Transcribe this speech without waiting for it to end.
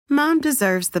Mom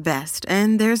deserves the best,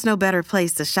 and there's no better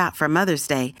place to shop for Mother's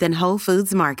Day than Whole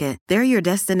Foods Market. They're your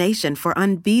destination for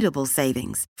unbeatable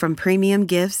savings, from premium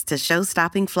gifts to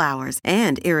show-stopping flowers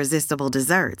and irresistible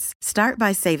desserts. Start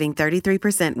by saving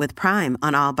 33% with Prime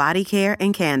on all body care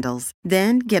and candles.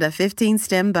 Then get a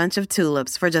 15-stem bunch of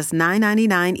tulips for just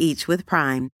 $9.99 each with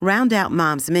Prime. Round out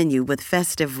Mom's menu with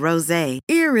festive rosé,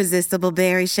 irresistible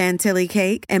berry chantilly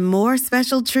cake, and more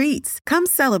special treats. Come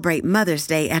celebrate Mother's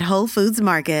Day at Whole Foods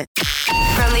Market.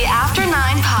 From the After 9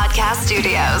 podcast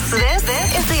studios, this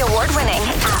is the award-winning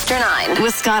After 9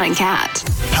 with Scott and Kat.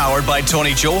 Powered by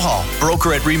Tony Johal,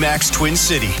 broker at RE/MAX Twin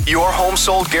City. Your home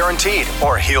sold guaranteed,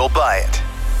 or he'll buy it.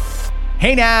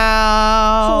 Hey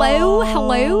now.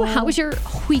 Hello. How was your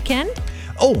weekend?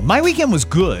 Oh, my weekend was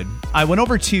good. I went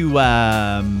over to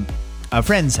a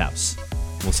friend's house.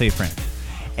 We'll say friend.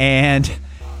 And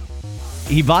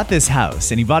he bought this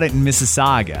house, and he bought it in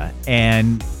Mississauga,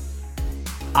 and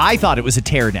I thought it was a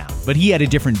teardown, but he had a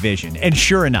different vision. And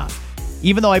sure enough,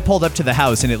 even though I pulled up to the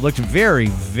house and it looked very,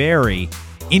 very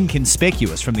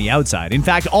inconspicuous from the outside, in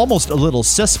fact, almost a little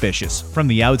suspicious from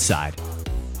the outside,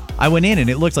 I went in and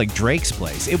it looked like Drake's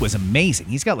place. It was amazing.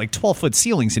 He's got like 12-foot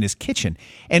ceilings in his kitchen.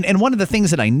 And one of the things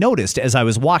that I noticed as I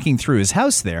was walking through his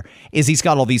house there is he's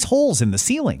got all these holes in the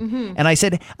ceiling. Mm-hmm. And I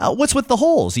said, what's with the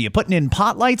holes? Are you putting in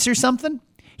pot lights or something?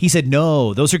 He said,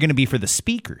 no, those are going to be for the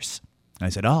speakers. I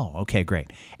said, oh, okay,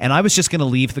 great. And I was just going to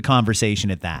leave the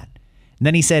conversation at that. And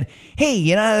then he said, hey,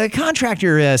 the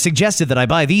contractor suggested that I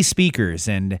buy these speakers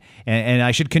and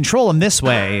I should control them this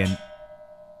way. And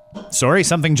sorry,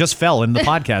 something just fell in the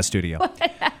podcast studio.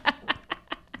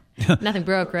 Nothing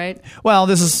broke, right? Well,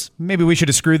 maybe we should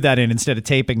have screwed that in instead of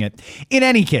taping it. In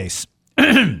any case,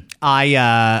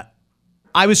 I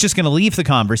was just going to leave the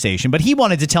conversation, but he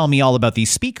wanted to tell me all about these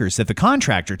speakers that the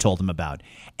contractor told him about.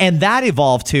 And that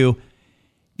evolved to,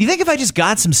 do you think if I just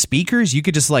got some speakers, you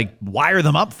could just wire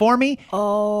them up for me?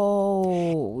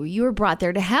 Oh, you were brought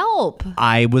there to help.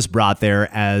 I was brought there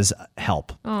as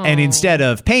help. Oh. And instead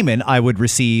of payment, I would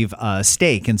receive a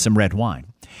steak and some red wine.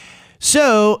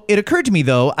 So it occurred to me,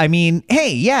 though,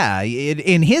 hey, yeah,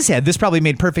 in his head, this probably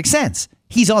made perfect sense.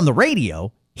 He's on the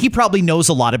radio. He probably knows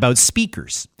a lot about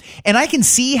speakers. And I can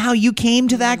see how you came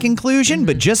to that conclusion,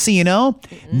 but just so you know,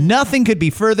 nothing could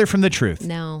be further from the truth.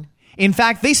 No. In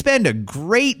fact, they spend a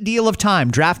great deal of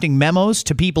time drafting memos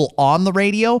to people on the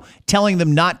radio, telling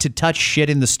them not to touch shit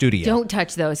in the studio. Don't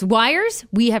touch those. Wires,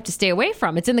 we have to stay away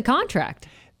from. It's in the contract.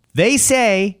 They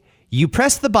say you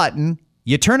press the button,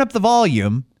 you turn up the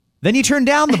volume, then you turn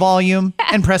down the volume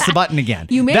and press the button again.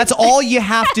 That's all you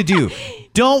have to do.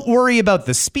 Don't worry about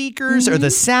the speakers or the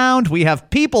sound. We have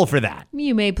people for that.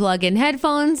 You may plug in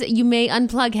headphones. You may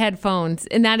unplug headphones.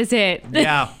 And that is it.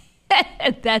 Yeah.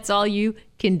 That's all you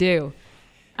can do.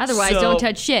 Otherwise, don't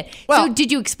touch shit. Well, so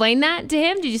did you explain that to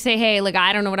him? Did you say, hey,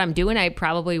 I don't know what I'm doing. I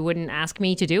probably wouldn't ask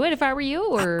me to do it if I were you,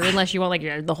 or unless you want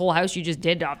the whole house you just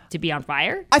did to be on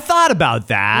fire? I thought about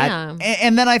that. Yeah.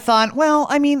 And then I thought, well,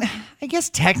 I guess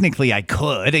technically I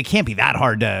could. It can't be that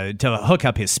hard to hook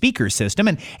up his speaker system.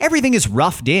 And everything is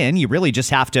roughed in. You really just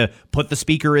have to put the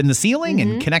speaker in the ceiling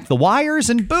and connect the wires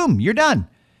and boom, you're done.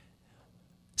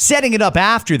 Setting it up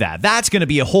after that's going to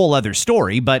be a whole other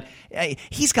story, but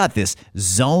he's got this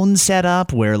zone set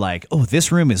up where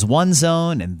this room is one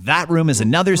zone and that room is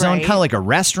another zone, kind of like a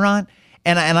restaurant.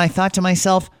 And I thought to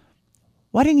myself,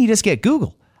 why didn't you just get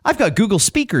Google? I've got Google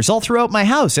speakers all throughout my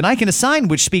house and I can assign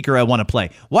which speaker I want to play.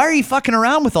 Why are you fucking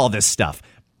around with all this stuff?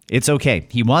 It's okay.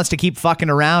 He wants to keep fucking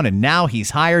around, and now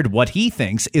he's hired what he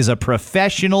thinks is a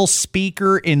professional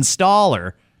speaker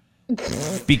installer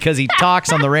because he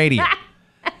talks on the radio.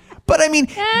 But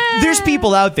there's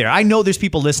people out there. I know there's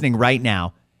people listening right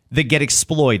now that get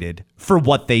exploited for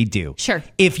what they do. Sure.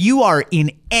 If you are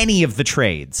in any of the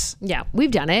trades. Yeah,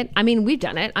 we've done it. We've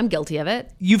done it. I'm guilty of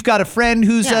it. You've got a friend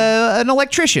who's an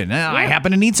electrician. I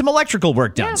happen to need some electrical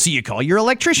work done. Yeah. So you call your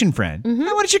electrician friend. Mm-hmm.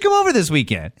 Hey, why don't you come over this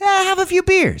weekend? Have a few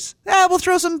beers. We'll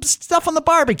throw some stuff on the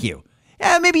barbecue.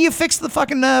 Maybe you fix the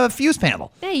fucking fuse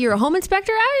panel. Hey, you're a home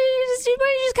inspector? Why don't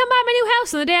you just come by my new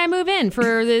house on the day I move in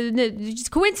for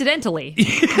just coincidentally.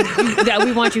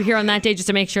 We want you here on that day just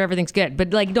to make sure everything's good.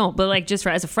 But just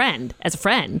as a friend.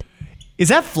 Is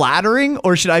that flattering,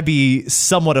 or should I be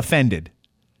somewhat offended?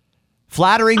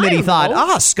 Flattering that he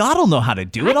thought, Scott will know how to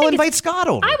do it. I'll invite Scott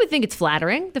over. I would think it's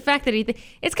flattering. The fact that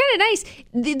it's kind of nice.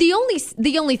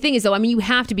 The only thing is, though, you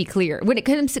have to be clear. When it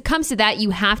comes to that, you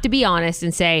have to be honest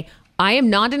and say, I am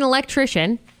not an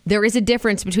electrician. There is a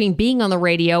difference between being on the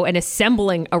radio and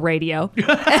assembling a radio.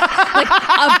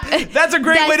 That's a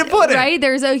great way to put it. Right?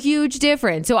 There's a huge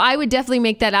difference. So I would definitely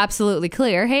make that absolutely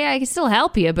clear. Hey, I can still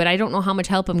help you, but I don't know how much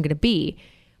help I'm going to be.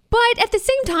 But at the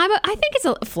same time, I think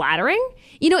it's flattering.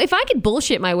 You know, if I could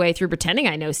bullshit my way through pretending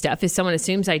I know stuff, if someone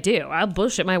assumes I do, I'll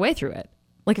bullshit my way through it.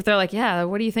 Like if they're like, yeah,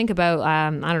 what do you think about, I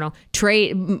don't know,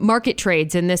 market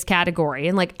trades in this category?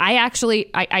 And like,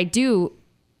 I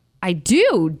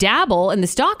do dabble in the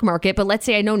stock market, but let's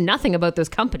say I know nothing about those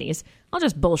companies. I'll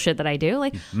just bullshit that I do.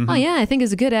 Like, oh yeah, I think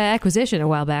it's a good acquisition a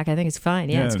while back. I think it's fine.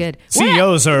 Yeah, it's good.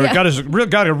 CEOs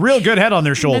got a real good head on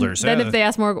their shoulders. Then if they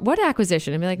ask more, what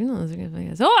acquisition? I'd be like, no,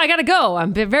 oh, I gotta go.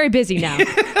 I'm very busy now.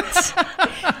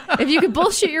 If you could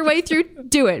bullshit your way through,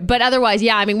 do it. But otherwise,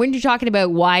 yeah, I mean, when you're talking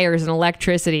about wires and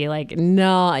electricity, like,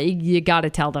 no, you got to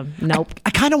tell them. Nope. I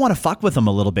kind of want to fuck with him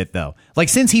a little bit, though. Like,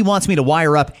 since he wants me to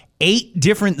wire up 8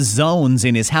 different zones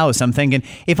in his house, I'm thinking,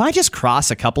 if I just cross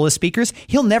a couple of speakers,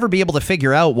 he'll never be able to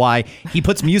figure out why he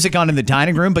puts music on in the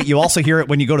dining room, but you also hear it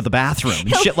when you go to the bathroom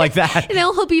and shit like that. And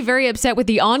he'll be very upset with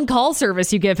the on-call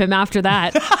service you give him after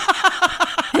that.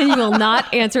 And he will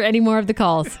not answer any more of the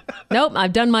calls. Nope,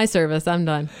 I've done my service. I'm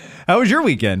done. How was your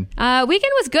weekend?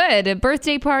 Weekend was good. A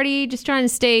birthday party, just trying to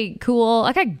stay cool.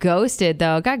 I got ghosted,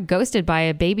 though. I got ghosted by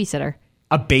a babysitter.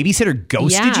 A babysitter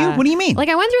ghosted you? What do you mean? Like,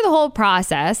 I went through the whole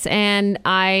process, and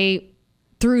I,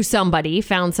 through somebody,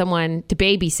 found someone to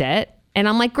babysit. And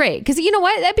I'm like, great. Because you know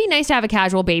what? That'd be nice to have a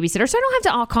casual babysitter. So I don't have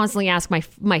to all constantly ask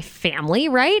my family,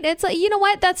 right? It's like, you know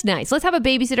what? That's nice. Let's have a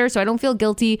babysitter so I don't feel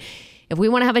guilty if we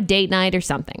want to have a date night or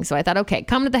something. So I thought, okay,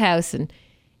 come to the house.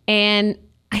 And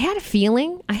I had a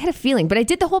feeling, but I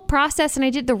did the whole process and I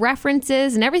did the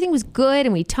references and everything was good.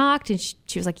 And we talked and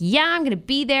she was like, yeah, I'm going to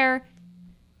be there.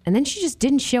 And then she just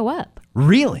didn't show up.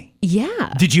 Really?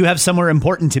 Yeah. Did you have somewhere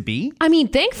important to be? I mean,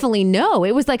 thankfully, no.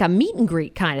 It was like a meet and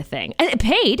greet kind of thing. And it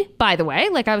paid, by the way.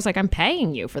 Like, I was like, I'm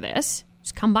paying you for this.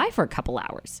 Just come by for a couple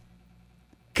hours.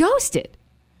 Ghosted.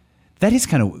 That is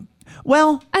kind of,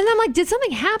 well. And I'm like, did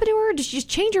something happen to her? Did she just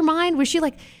change her mind? Was she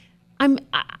like, I'm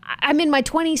in my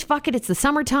 20s. Fuck it. It's the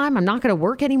summertime. I'm not going to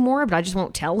work anymore, but I just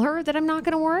won't tell her that I'm not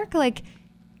going to work. Like,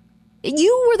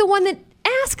 you were the one that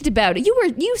asked about it.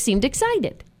 You seemed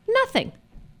excited. Nothing.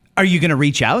 Are you going to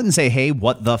reach out and say, hey,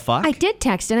 what the fuck? I did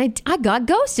text and I got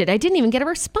ghosted. I didn't even get a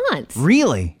response.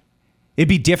 Really? It'd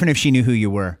be different if she knew who you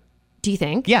were. Do you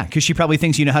think? Yeah, because she probably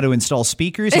thinks you know how to install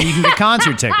speakers and you can get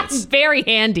concert tickets. Very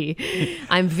handy.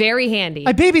 I'm very handy.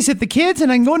 I babysit the kids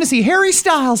and I'm going to see Harry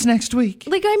Styles next week.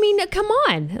 Like, I mean, come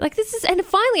on. Like, this is, and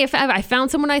finally I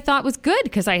found someone I thought was good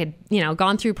because I had,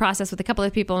 gone through process with a couple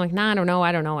of people. I'm like, nah, I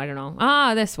don't know.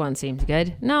 Ah, this one seems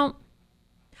good. No.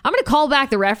 I'm going to call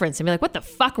back the reference and be like, what the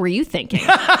fuck were you thinking?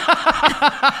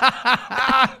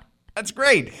 That's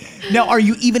great. Now, are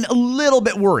you even a little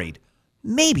bit worried?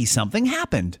 Maybe something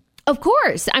happened. Of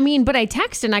course. I mean, but I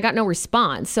texted and I got no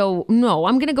response. So, no,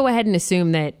 I'm going to go ahead and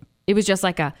assume that it was just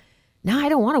like no, I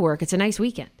don't want to work. It's a nice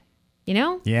weekend. You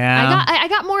know? Yeah. I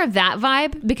got more of that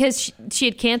vibe because she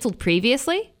had canceled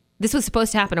previously. This was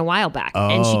supposed to happen a while back. Oh.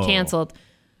 And she canceled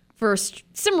for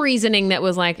some reasoning that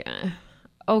was like,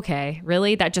 okay,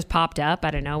 really? That just popped up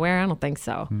out of nowhere? I don't think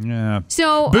so. Yeah.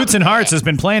 So Boots and Hearts has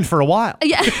been planned for a while.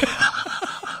 Yeah.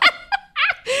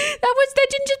 That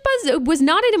didn't just buzz. It was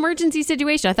not an emergency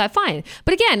situation. I thought, fine.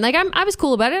 But again, like I was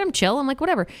cool about it. I'm chill. I'm like,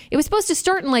 whatever. It was supposed to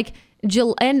start in like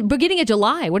beginning of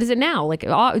July. What is it now? Like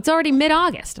it's already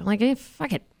mid-August. I'm like,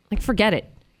 fuck it. Like, forget it.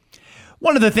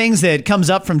 One of the things that comes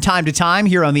up from time to time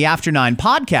here on the After 9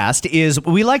 podcast is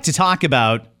we like to talk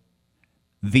about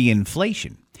the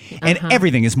inflation. And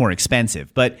everything is more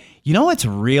expensive. But you know what's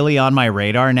really on my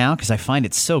radar now? Because I find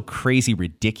it so crazy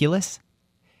ridiculous.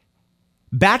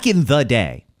 Back in the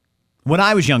day, when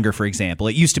I was younger, for example,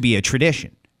 it used to be a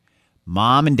tradition.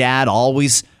 Mom and Dad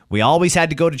we always had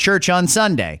to go to church on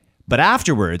Sunday. But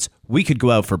afterwards, we could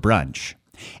go out for brunch.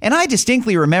 And I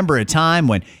distinctly remember a time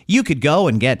when you could go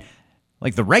and get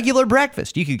like the regular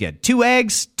breakfast. You could get 2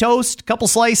 eggs, toast, a couple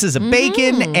slices of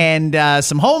bacon, and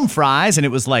some home fries, and it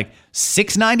was like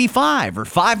 $6.95 or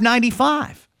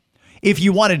 $5.95. If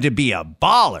you wanted to be a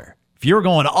baller, if you were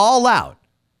going all out,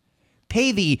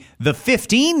 pay the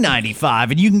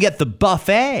 $15.95 and you can get the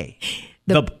buffet.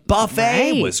 The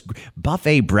buffet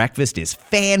buffet breakfast is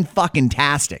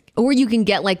fan-fucking-tastic. Or you can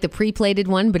get like the pre-plated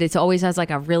one, but it always has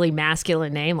like a really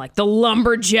masculine name, like the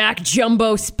Lumberjack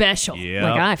Jumbo Special. Yep.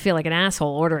 Like, I feel like an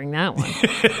asshole ordering that one.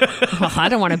 Well, I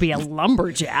don't want to be a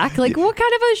lumberjack. Like, what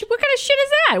kind of shit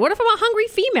is that? What if I'm a hungry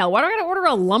female? Why do I got to order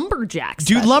a lumberjack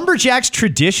special? Do lumberjacks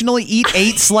traditionally eat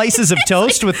 8 slices of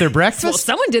toast with their breakfast? Well,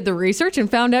 someone did the research and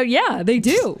found out, yeah, they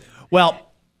do. Well,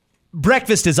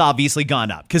 breakfast has obviously gone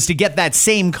up because to get that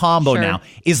same combo now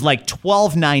is like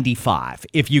 $12.95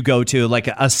 if you go to like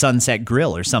a Sunset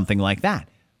Grill or something like that.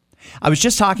 I was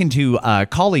just talking to a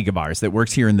colleague of ours that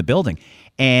works here in the building,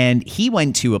 and he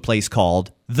went to a place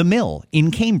called The Mill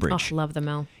in Cambridge. Oh, love the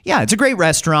Mill. Yeah, it's a great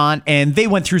restaurant, and they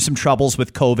went through some troubles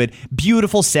with COVID.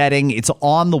 Beautiful setting. It's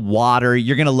on the water.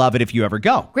 You're going to love it if you ever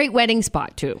go. Great wedding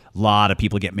spot, too. A lot of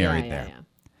people get married there. Yeah.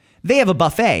 They have a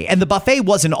buffet, and the buffet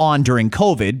wasn't on during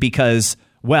COVID because,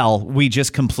 well, we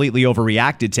just completely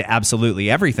overreacted to absolutely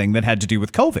everything that had to do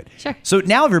with COVID. Sure. So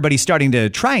now everybody's starting to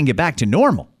try and get back to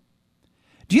normal.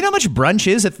 Do you know how much brunch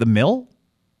is at the Mill?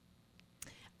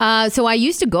 So I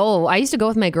used to go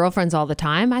with my girlfriends all the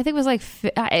time. I think it was like,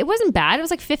 it wasn't bad. It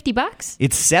was like $50.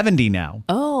 It's 70 now.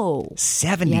 Oh,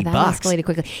 $70. yeah, that escalated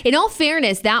quickly. In all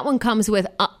fairness, that one comes with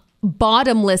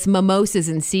bottomless mimosas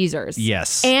and Caesars.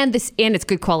 Yes. And it's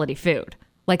good quality food.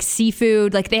 Like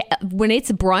seafood, like when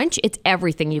it's brunch, it's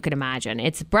everything you can imagine.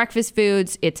 It's breakfast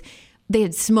foods. They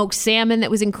had smoked salmon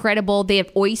that was incredible. They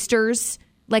have oysters.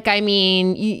 Like, I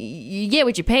mean, you get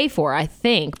what you pay for, I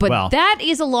think. But that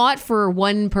is a lot for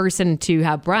one person to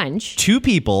have brunch. 2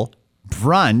 people,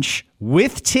 brunch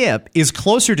with tip is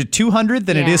closer to 200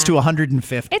 than it is to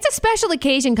 150. It's a special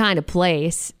occasion kind of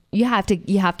place. You have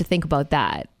to think about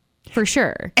that. For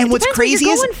sure. And what's crazy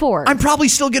what is going for. I'm probably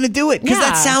still going to do it because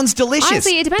that sounds delicious.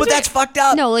 Honestly, it depends. But that's fucked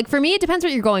up. No, like for me, it depends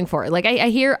what you're going for. Like I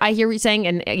hear what you're saying,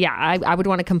 and I would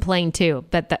want to complain too.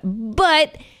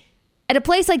 But at a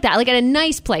place like that, like at a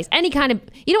nice place, any kind of,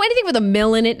 anything with a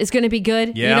mill in it is going to be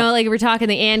good. Yeah. Like we're talking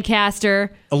the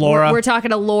Ancaster, Allura. We're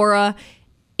talking Allura.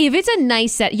 If it's a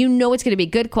nice set, it's going to be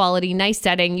good quality, nice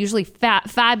setting, usually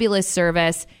fabulous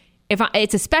service.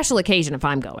 It's a special occasion if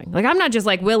I'm going. Like, I'm not just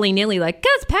like willy-nilly, like,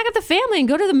 let's pack up the family and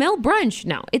go to the Mill brunch.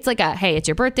 No, it's like hey, it's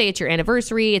your birthday, it's your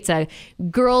anniversary, it's a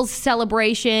girls'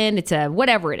 celebration, it's a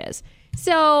whatever it is.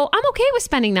 So I'm okay with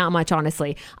spending that much,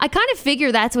 honestly. I kind of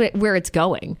figure that's where it's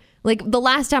going. Like, the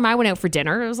last time I went out for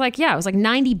dinner, it was like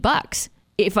 $90.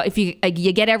 If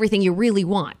you get everything you really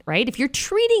want, right? If you're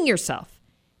treating yourself,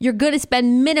 you're going to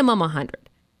spend minimum $100.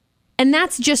 And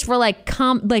that's just for like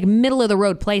middle of the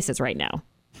road places right now.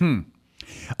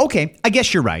 Okay, I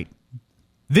guess you're right.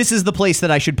 This is the place that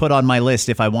I should put on my list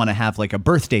if I want to have like a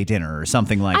birthday dinner or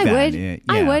something like that.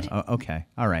 I would. Okay,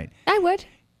 all right. I would.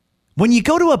 When you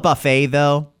go to a buffet,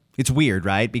 though, it's weird,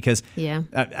 right? Because,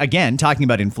 again, talking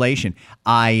about inflation,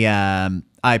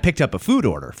 I picked up a food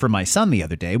order for my son the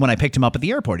other day when I picked him up at the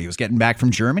airport. He was getting back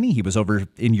from Germany. He was over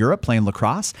in Europe playing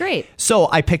lacrosse. Great. So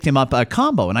I picked him up a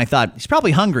combo, and I thought, he's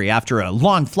probably hungry after a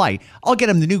long flight. I'll get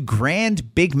him the new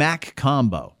Grand Big Mac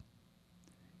combo.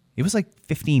 It was like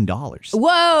 $15.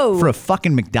 Whoa. For a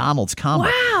fucking McDonald's combo.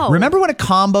 Wow. Remember when a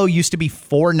combo used to be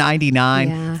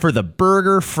 $4.99 for the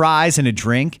burger, fries, and a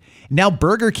drink? Now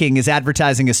Burger King is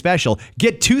advertising a special.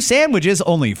 Get 2 sandwiches,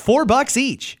 only $4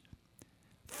 each.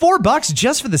 $4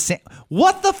 just for the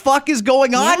what the fuck is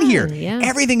going on here? Yeah.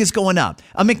 Everything is going up.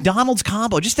 A McDonald's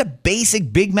combo, just a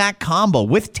basic Big Mac combo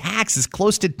with tax is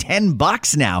close to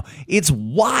 $10 now. It's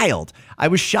wild. I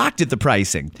was shocked at the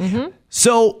pricing. Mm-hmm.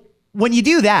 So when you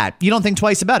do that, you don't think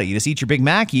twice about it. You just eat your Big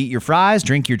Mac, you eat your fries,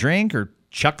 drink your drink, or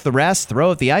chuck the rest,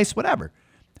 throw out the ice, whatever.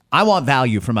 I want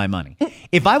value for my money.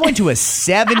 If I went to a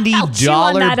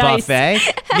 $70 buffet,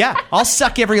 I'll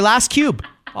suck every last cube.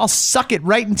 I'll suck it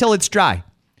right until it's dry.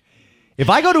 If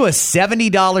I go to a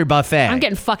 $70 buffet, I'm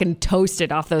getting fucking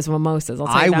toasted off those mimosas.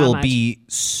 I will be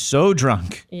so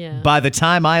drunk by the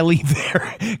time I leave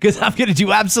there because I'm going to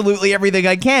do absolutely everything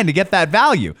I can to get that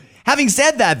value. Having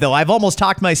said that, though, I've almost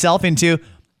talked myself into,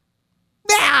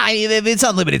 if it's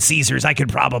unlimited Caesars, I could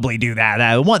probably do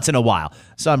that once in a while.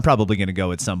 So I'm probably going to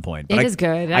go at some point. But it is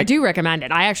good. I do recommend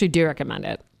it. I actually do recommend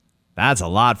it. That's a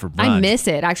lot for brunch. I miss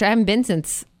it. Actually, I haven't been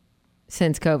since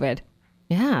COVID.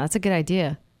 Yeah, that's a good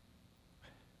idea.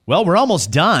 Well, we're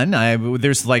almost done.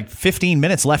 There's like 15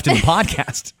 minutes left in the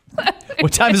podcast.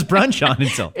 What time is brunch on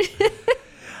until?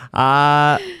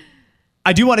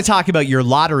 I do want to talk about your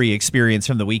lottery experience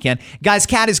from the weekend. Guys,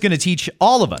 Kat is going to teach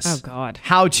all of us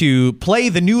how to play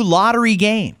the new lottery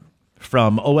game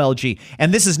from OLG.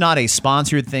 And this is not a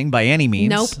sponsored thing by any means.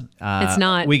 Nope, it's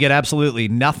not. We get absolutely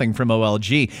nothing from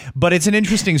OLG, but it's an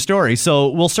interesting story. So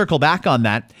we'll circle back on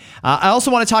that. I also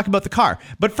want to talk about the car.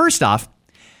 But first off,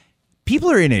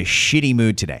 people are in a shitty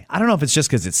mood today. I don't know if it's just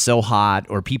because it's so hot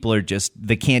or people are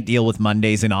they can't deal with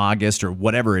Mondays in August or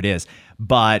whatever it is.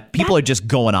 But people are just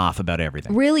going off about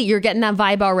everything. Really? You're getting that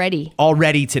vibe already?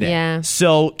 Already today. Yeah.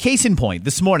 So case in point,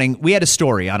 this morning we had a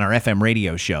story on our FM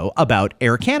radio show about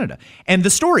Air Canada. And the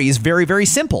story is very, very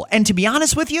simple. And to be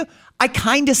honest with you, I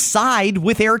kind of side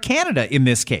with Air Canada in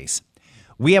this case.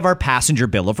 We have our passenger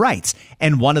bill of rights.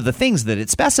 And one of the things that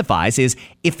it specifies is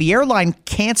if the airline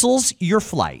cancels your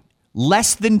flight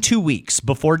less than 2 weeks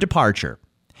before departure,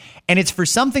 and it's for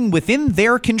something within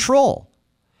their control,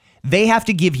 they have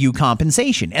to give you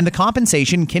compensation. And the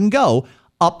compensation can go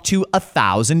up to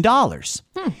 $1,000.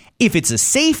 If it's a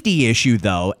safety issue,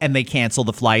 though, and they cancel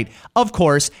the flight, of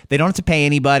course, they don't have to pay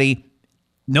anybody.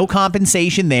 No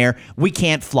compensation there. We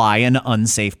can't fly an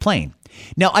unsafe plane.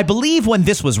 Now, I believe when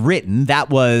this was written, that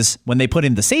was when they put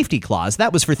in the safety clause,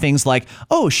 that was for things like,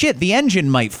 oh, shit, the engine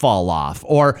might fall off,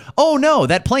 or, oh, no,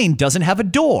 that plane doesn't have a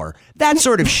door, that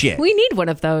sort of shit. We need one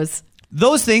of those.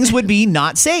 Those things would be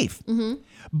not safe.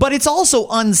 But it's also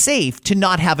unsafe to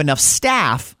not have enough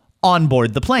staff on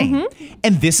board the plane.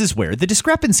 And this is where the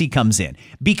discrepancy comes in,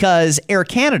 because Air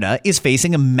Canada is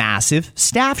facing a massive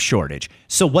staff shortage.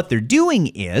 So what they're doing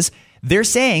is they're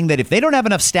saying that if they don't have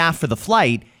enough staff for the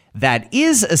flight, that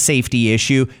is a safety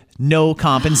issue, no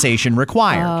compensation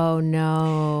required. Oh,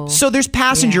 no. So there's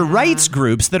passenger rights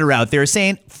groups that are out there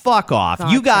saying, fuck off.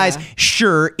 Gotcha. You guys,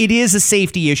 sure, it is a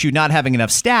safety issue not having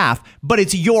enough staff, but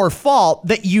it's your fault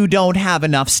that you don't have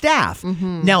enough staff.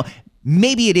 Now,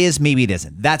 maybe it is, maybe it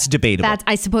isn't. That's debatable.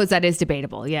 I suppose that is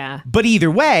debatable, yeah. But either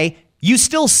way, you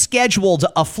still scheduled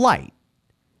a flight.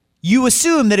 You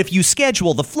assume that if you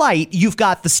schedule the flight, you've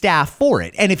got the staff for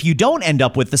it. And if you don't end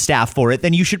up with the staff for it,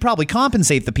 then you should probably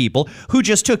compensate the people who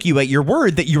just took you at your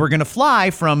word that you were going to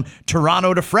fly from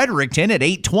Toronto to Fredericton at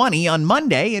 8:20 on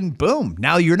Monday, and boom,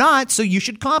 now you're not, so you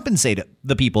should compensate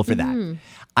the people for that.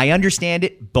 I understand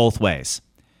it both ways.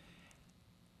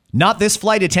 Not this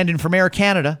flight attendant from Air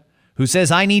Canada who says,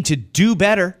 I need to do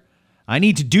better. I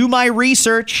need to do my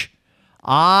research.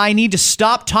 I need to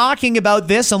stop talking about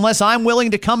this unless I'm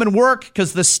willing to come and work,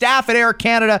 because the staff at Air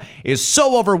Canada is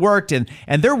so overworked and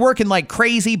they're working like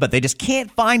crazy, but they just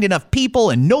can't find enough people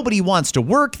and nobody wants to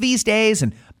work these days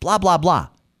and blah, blah, blah.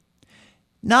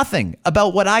 Nothing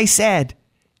about what I said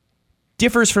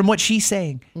differs from what she's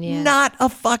saying. Yeah. Not a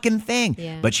fucking thing.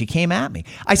 Yeah. But she came at me.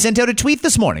 I sent out a tweet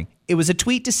this morning. It was a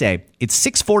tweet to say, it's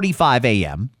 6:45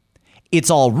 a.m. It's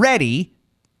already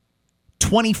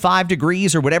 25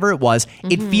 degrees or whatever it was.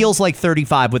 It feels like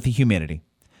 35 with the humidity.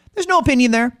 There's no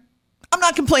opinion there. I'm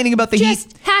not complaining about the heat.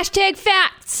 Hashtag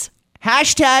facts.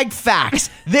 Hashtag facts.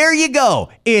 There you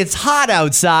go. It's hot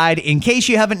outside, in case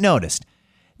you haven't noticed.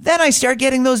 Then I start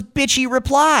getting those bitchy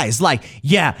replies like,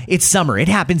 yeah, it's summer. It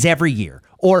happens every year.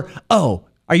 Or, oh,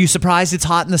 are you surprised it's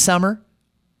hot in the summer?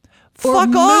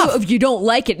 Fuck off. If you don't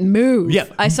like it, move. Yeah.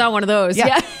 I saw one of those.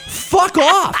 Yeah. Fuck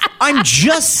off. I'm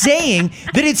just saying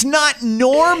that it's not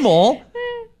normal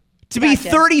to be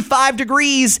 35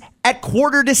 degrees at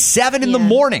 6:45 in the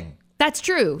morning. That's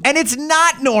true. And it's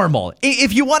not normal.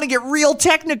 If you want to get real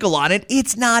technical on it,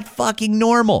 it's not fucking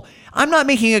normal. I'm not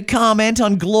making a comment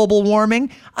on global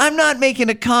warming. I'm not making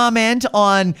a comment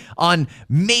on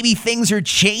maybe things are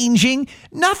changing.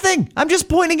 Nothing. I'm just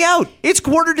pointing out it's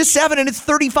 6:45 and it's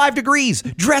 35 degrees.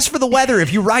 Dress for the weather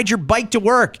if you ride your bike to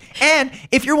work. And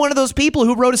if you're one of those people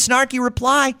who wrote a snarky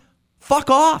reply, fuck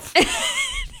off.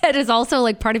 That is also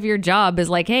like part of your job is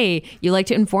like, hey, you like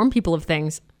to inform people of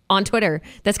things on Twitter.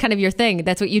 That's kind of your thing.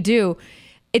 That's what you do.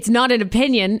 It's not an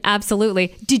opinion.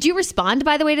 Absolutely. Did you respond,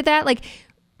 by the way, to that? Like,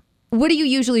 what do you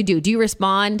usually do? Do you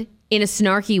respond in a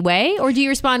snarky way, or do you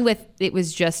respond with, it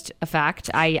was just a fact?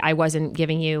 I wasn't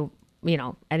giving you,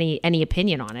 any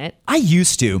opinion on it. I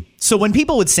used to. So when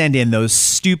people would send in those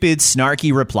stupid,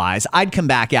 snarky replies, I'd come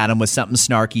back at them with something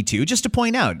snarky too, just to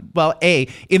point out, well,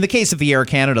 in the case of the Air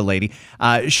Canada lady,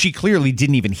 she clearly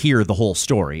didn't even hear the whole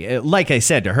story. Like I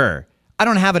said to her, I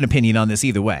don't have an opinion on this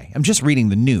either way. I'm just reading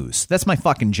the news. That's my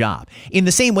fucking job. In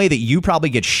the same way that you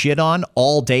probably get shit on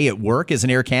all day at work as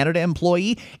an Air Canada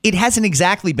employee, it hasn't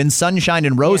exactly been sunshine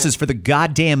and roses for the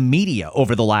goddamn media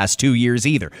over the last 2 years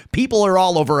either. People are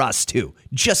all over us too,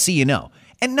 just so you know.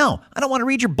 And no, I don't want to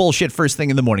read your bullshit first thing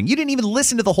in the morning. You didn't even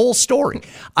listen to the whole story.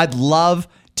 I'd love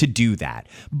to do that.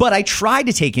 But I try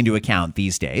to take into account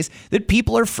these days that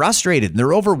people are frustrated and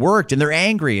they're overworked and they're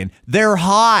angry and they're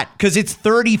hot because it's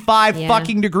 35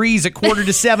 fucking degrees at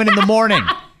 6:45 in the morning.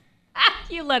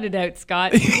 You let it out,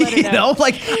 Scott. You let it out. Know,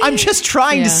 like I'm just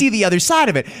trying to see the other side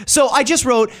of it. So I just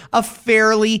wrote a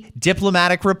fairly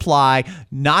diplomatic reply,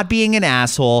 not being an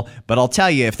asshole, but I'll tell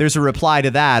you, if there's a reply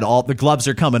to that, all the gloves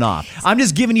are coming off. I'm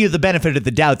just giving you the benefit of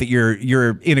the doubt that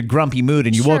you're in a grumpy mood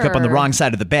and you woke up on the wrong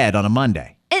side of the bed on a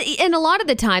Monday. And a lot of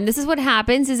the time, this is what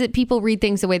happens, is that people read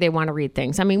things the way they want to read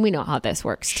things. I mean, we know how this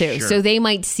works too. Sure. So they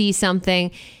might see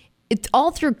something. It's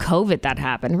all through COVID that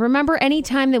happened. Remember, any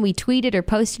time that we tweeted or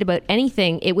posted about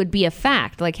anything, it would be a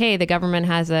fact. Like, hey, the government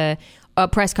has a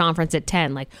press conference at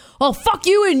 10. Like, oh, fuck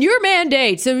you and your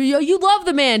mandates. So you love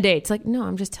the mandates. Like, no,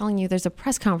 I'm just telling you there's a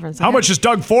press conference. How much is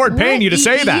Doug Ford paying you to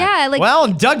say that? Yeah, like, well,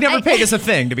 Doug never paid us a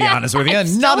thing, to be honest with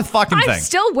you. Not a fucking thing. I'm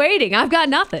still waiting. I've got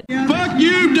nothing. Fuck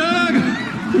you, Doug.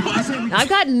 I've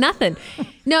got nothing.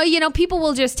 No, people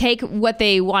will just take what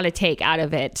they want to take out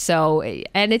of it. So,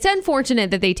 and it's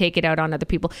unfortunate that they take it out on other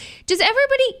people. Just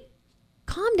everybody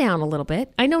calm down a little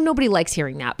bit. I know nobody likes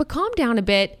hearing that, but calm down a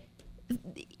bit.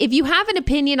 If you have an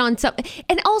opinion on something,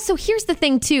 and also here's the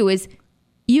thing too, is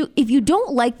if you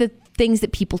don't like the things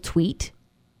that people tweet,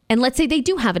 and let's say they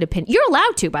do have an opinion, you're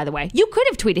allowed to, by the way. You could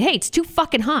have tweeted, hey, it's too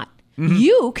fucking hot. Mm-hmm.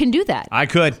 You can do that. I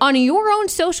could. On your own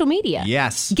social media.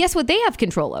 Yes. Guess what they have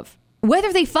control of?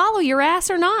 Whether they follow your ass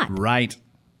or not. Right.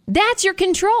 That's your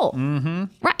control. Mm-hmm.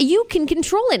 Right. You can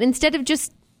control it instead of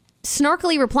just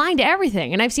snarkily replying to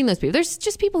everything. And I've seen those people. There's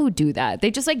just people who do that.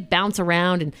 They just like bounce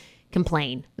around and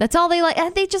complain. That's all they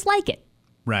like. They just like it.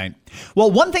 Right.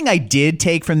 Well, one thing I did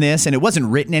take from this, and it wasn't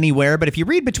written anywhere, but if you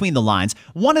read between the lines,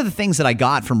 one of the things that I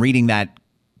got from reading that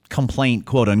complaint,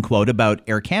 quote unquote, about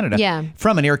Air Canada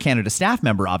from an Air Canada staff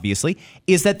member, obviously,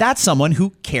 is that that's someone who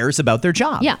cares about their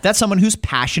job. Yeah. That's someone who's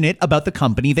passionate about the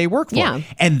company they work for. Yeah.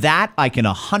 And that I can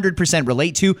 100%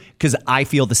 relate to because I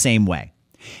feel the same way.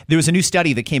 There was a new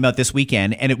study that came out this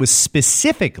weekend, and it was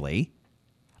specifically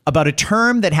about a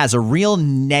term that has a real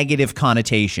negative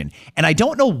connotation. And I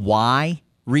don't know why,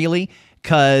 really,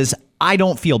 because I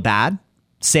don't feel bad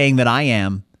saying that I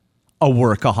am a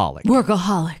workaholic.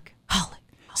 Workaholic.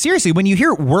 Seriously, when you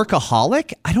hear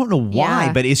workaholic, I don't know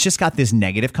why, but it's just got this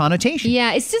negative connotation.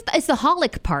 Yeah, it's the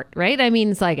holic part, right? I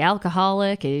mean, it's like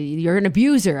alcoholic, you're an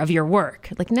abuser of your work.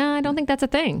 Like, no, I don't think that's a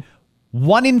thing.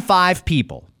 1 in 5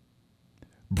 people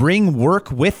bring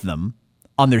work with them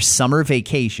on their summer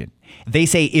vacation. They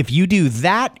say, if you do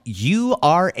that, you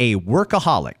are a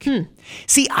workaholic.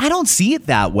 See, I don't see it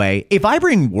that way. If I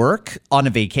bring work on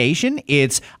a vacation,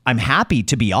 I'm happy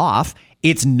to be off.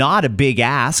 It's not a big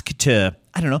ask to,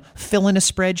 I don't know, fill in a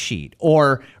spreadsheet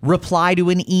or reply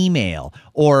to an email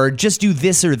or just do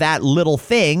this or that little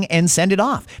thing and send it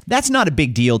off. That's not a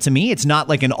big deal to me. It's not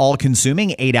like an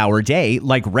all-consuming 8-hour day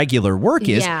like regular work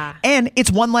is. Yeah. And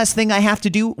it's one less thing I have to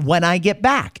do when I get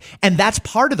back. And that's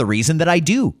part of the reason that I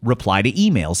do reply to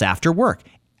emails after work.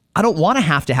 I don't want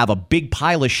to have a big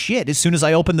pile of shit as soon as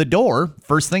I open the door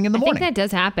first thing in the morning. I think that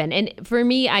does happen. And for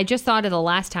me, I just thought of the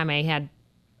last time I had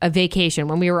a vacation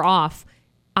when we were off.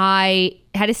 I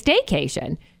had a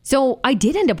staycation. So I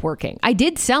did end up working. I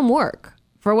did some work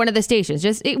for one of the stations.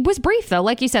 It was brief though.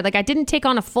 Like you said, I didn't take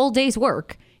on a full day's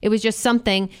work. It was just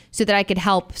something so that I could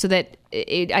help so that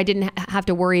I didn't have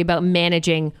to worry about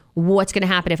managing what's going to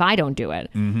happen if I don't do it.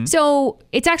 Mm-hmm. So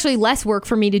it's actually less work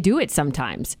for me to do it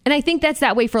sometimes. And I think that's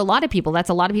that way for a lot of people. That's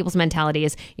a lot of people's mentality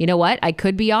is, you know what? I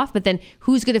could be off, but then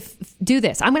who's going to do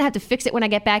this? I'm going to have to fix it when I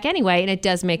get back anyway. And it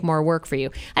does make more work for you.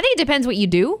 I think it depends what you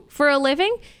do for a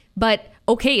living. But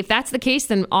okay, if that's the case,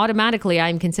 then automatically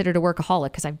I'm considered a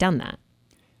workaholic because I've done that.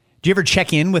 Do you ever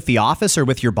check in with the office or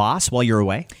with your boss while you're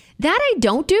away? That I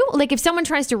don't do. Like if someone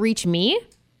tries to reach me,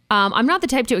 I'm not the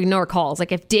type to ignore calls.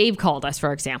 Like if Dave called us,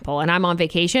 for example, and I'm on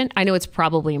vacation, I know it's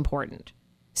probably important.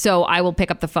 So I will pick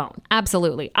up the phone.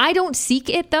 Absolutely. I don't seek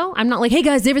it though. I'm not like, hey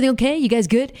guys, is everything okay? You guys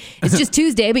good? It's just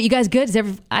Tuesday, but you guys good?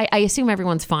 I assume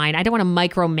everyone's fine. I don't want to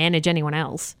micromanage anyone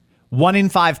else. 1 in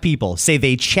 5 people say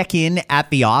they check in at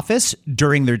the office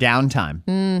during their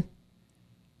downtime.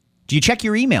 Do you check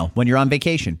your email when you're on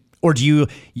vacation? Or do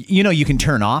you can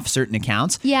turn off certain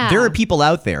accounts? Yeah. There are people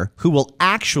out there who will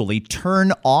actually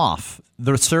turn off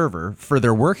the server for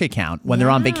their work account when they're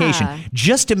on vacation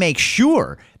just to make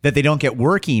sure that they don't get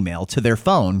work email to their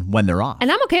phone when they're off.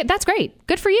 And I'm okay. That's great.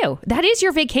 Good for you. That is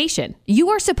your vacation. You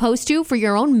are supposed to, for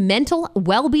your own mental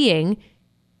well-being,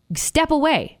 step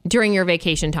away during your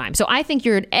vacation time. So I think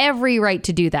you're at every right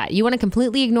to do that. You want to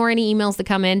completely ignore any emails that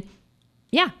come in?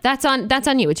 Yeah, that's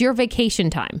on you. It's your vacation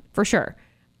time for sure.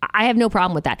 I have no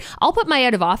problem with that. I'll put my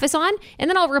out of office on and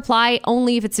then I'll reply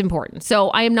only if it's important. So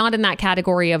I am not in that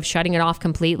category of shutting it off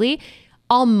completely.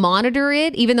 I'll monitor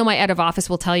it, even though my out of office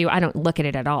will tell you I don't look at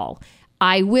it at all.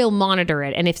 I will monitor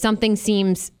it. And if something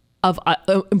seems of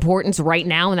importance right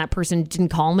now and that person didn't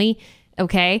call me,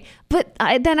 okay. But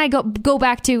then I go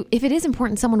back to, if it is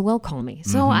important, someone will call me.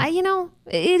 So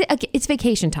it's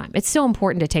vacation time. It's so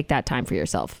important to take that time for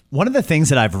yourself. One of the things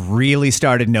that I've really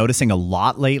started noticing a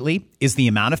lot lately is the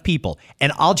amount of people,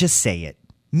 and I'll just say it.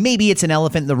 Maybe it's an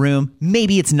elephant in the room.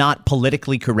 Maybe it's not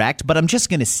politically correct, but I'm just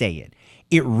going to say it.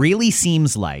 It really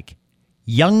seems like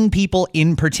young people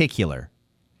in particular,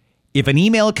 if an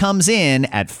email comes in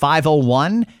at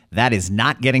 5:01, that is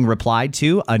not getting replied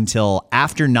to until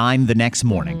after 9 the next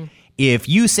morning. Mm-hmm. If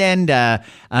you send an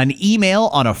email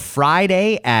on a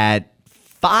Friday at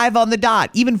 5 on the dot,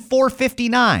 even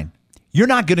 4:59, you're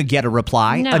not going to get a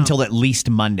reply until at least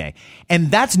Monday.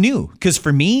 And that's new because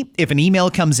for me, if an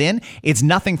email comes in, it's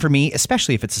nothing for me,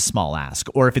 especially if it's a small ask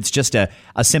or if it's just a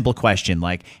simple question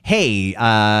like, hey,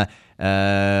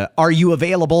 are you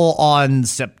available on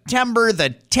September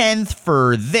the 10th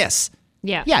for this?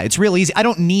 Yeah. Yeah, it's real easy. I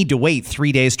don't need to wait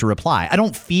 3 days to reply. I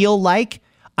don't feel like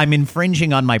I'm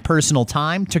infringing on my personal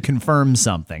time to confirm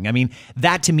something. I mean,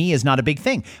 that to me is not a big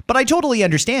thing. But I totally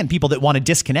understand people that want to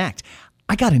disconnect.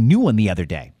 I got a new one the other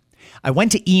day. I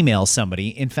went to email somebody.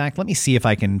 In fact, let me see if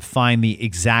I can find the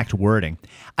exact wording.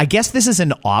 I guess this is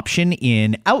an option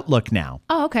in Outlook now.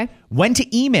 Oh, okay. Went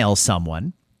to email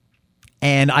someone,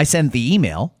 and I sent the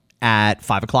email at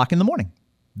 5 o'clock in the morning.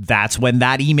 That's when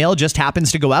that email just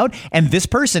happens to go out. And this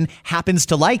person happens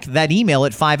to like that email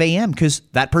at 5 a.m. because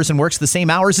that person works the same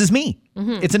hours as me.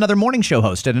 Mm-hmm. It's another morning show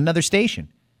host at another station.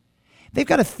 They've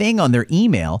got a thing on their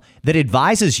email that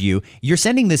advises you're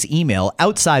sending this email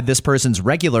outside this person's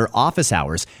regular office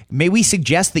hours. May we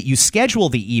suggest that you schedule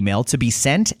the email to be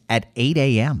sent at 8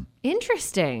 a.m.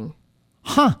 Interesting.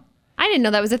 Huh. I didn't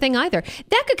know that was a thing either.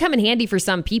 That could come in handy for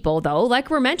some people, though. Like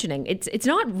we're mentioning, it's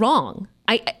not wrong.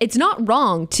 It's not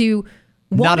wrong to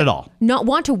not at all not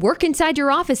want to work inside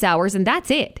your office hours, and that's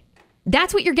it.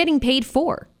 That's what you're getting paid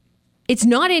for. It's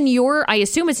not in your. I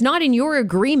assume it's not in your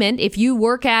agreement if you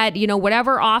work at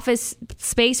whatever office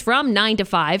space from 9 to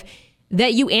 5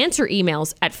 that you answer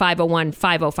emails at 5:01,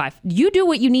 5:05. You do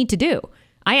what you need to do.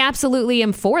 I absolutely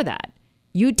am for that.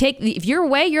 If you're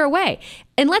away, you're away.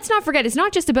 And let's not forget, it's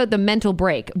not just about the mental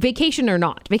break, vacation or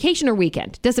not, vacation or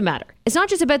weekend, doesn't matter. It's not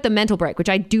just about the mental break, which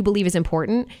I do believe is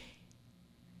important.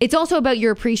 It's also about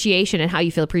your appreciation and how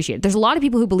you feel appreciated. There's a lot of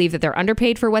people who believe that they're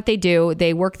underpaid for what they do.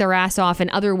 They work their ass off in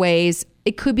other ways.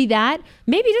 It could be that.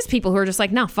 Maybe just people who are just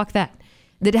like, no, fuck that.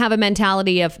 That have a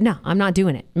mentality of, no, I'm not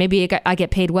doing it. Maybe I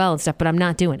get paid well and stuff, but I'm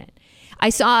not doing it.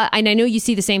 And I know you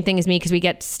see the same thing as me because we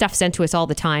get stuff sent to us all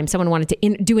the time. Someone wanted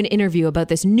to do an interview about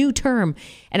this new term.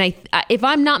 And if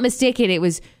I'm not mistaken, it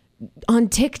was on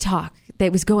TikTok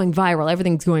that was going viral.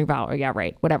 Everything's going viral. Yeah,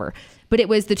 right. Whatever. But it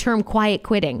was the term quiet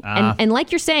quitting. And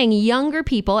like you're saying, younger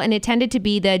people, and it tended to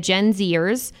be the Gen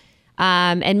Zers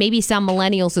and maybe some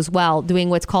millennials as well,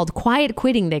 doing what's called quiet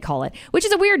quitting, they call it, which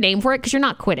is a weird name for it because you're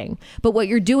not quitting. But what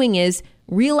you're doing is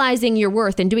realizing your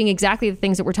worth and doing exactly the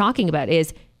things that we're talking about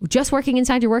is just working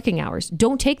inside your working hours.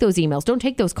 Don't take those emails. Don't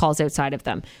take those calls outside of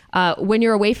them. When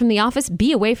you're away from the office,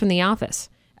 be away from the office.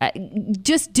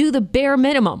 Just do the bare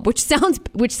minimum, which sounds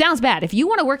bad. If you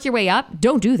want to work your way up,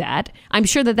 don't do that. I'm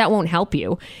sure that won't help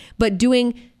you. But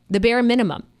doing the bare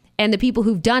minimum, and the people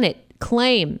who've done it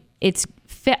claim it's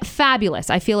fabulous.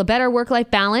 I feel a better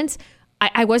work-life balance.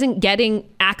 I wasn't getting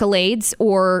accolades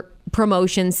or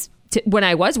promotions when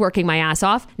I was working my ass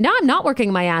off. Now I'm not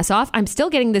working my ass off. I'm still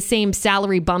getting the same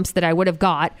salary bumps that I would have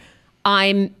got.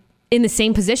 I'm in the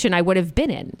same position I would have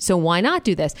been in. So why not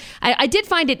do this? I did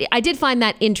find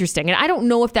that interesting. And I don't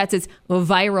know if that's as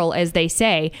viral as they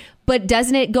say, but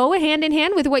doesn't it go hand in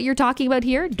hand with what you're talking about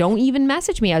here? Don't even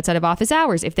message me outside of office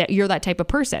hours if you're that type of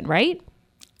person, right?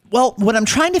 Well, what I'm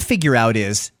trying to figure out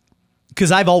is, because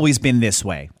I've always been this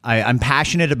way. I'm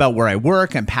passionate about where I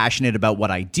work. I'm passionate about what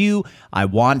I do. I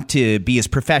want to be as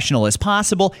professional as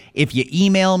possible. If you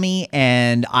email me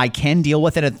and I can deal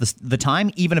with it at the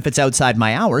time, even if it's outside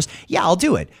my hours, yeah, I'll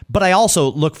do it. But I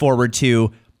also look forward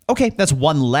to, okay, that's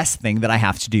one less thing that I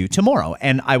have to do tomorrow.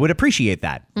 And I would appreciate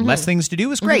that. Mm-hmm. Less things to do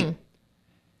is great. Mm-hmm.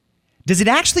 Does it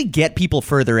actually get people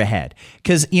further ahead?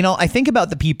 Because, I think about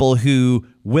the people who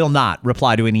will not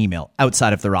reply to an email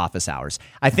outside of their office hours.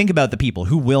 I think about the people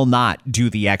who will not do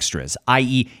the extras,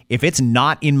 i.e., if it's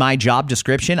not in my job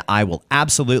description, I will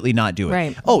absolutely not do it.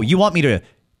 Right. Oh, you want me to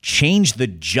change the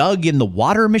jug in the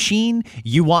water machine?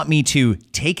 You want me to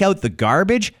take out the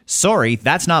garbage? Sorry,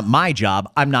 that's not my job.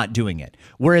 I'm not doing it.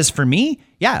 Whereas for me,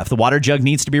 yeah, if the water jug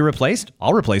needs to be replaced,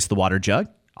 I'll replace the water jug.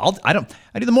 I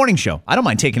do the morning show. I don't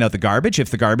mind taking out the garbage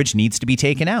if the garbage needs to be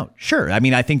taken out. Sure. I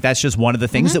mean, I think that's just one of the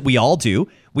things that we all do.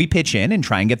 We pitch in and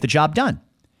try and get the job done.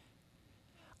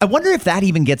 I wonder if that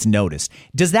even gets noticed.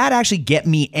 Does that actually get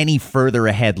me any further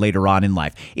ahead later on in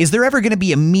life? Is there ever going to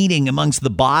be a meeting amongst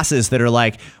the bosses that are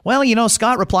like, well,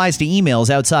 Scott replies to emails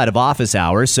outside of office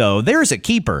hours, so there's a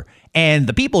keeper. And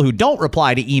the people who don't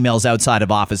reply to emails outside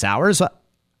of office hours,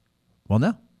 well,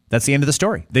 no. That's the end of the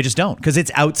story. They just don't because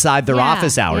it's outside their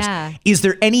office hours. Yeah. Is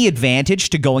there any advantage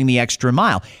to going the extra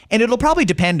mile? And it'll probably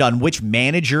depend on which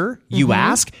manager you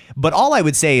ask. But all I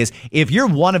would say is if you're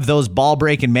one of those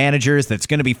ball-breaking managers that's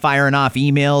going to be firing off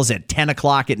emails at 10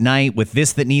 o'clock at night with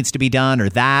this that needs to be done or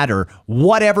that or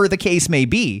whatever the case may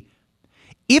be,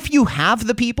 if you have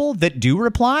the people that do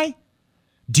reply,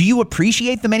 Do you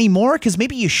appreciate them anymore? Because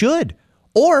maybe you should.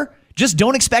 Or just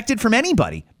don't expect it from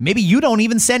anybody. Maybe you don't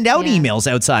even send out emails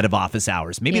outside of office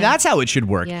hours. Maybe that's how it should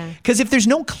work. Because if there's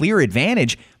no clear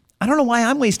advantage, I don't know why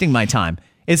I'm wasting my time.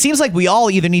 It seems like we all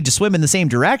either need to swim in the same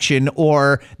direction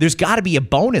or there's got to be a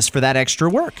bonus for that extra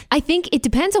work. I think it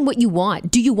depends on what you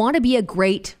want. Do you want to be a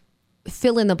great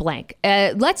fill in the blank?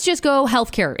 Let's just go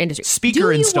healthcure industry. Speaker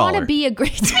installer. Do you want to be a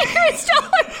great speaker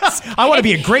installer? I want to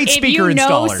be a great speaker installer. If you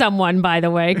know someone, by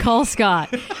the way, call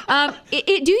Scott. Do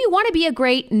you want to be a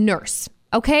great nurse?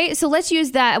 Okay, so let's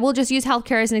use that. We'll just use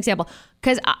healthcare as an example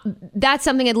because that's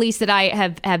something at least that I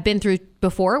have been through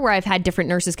before where I've had different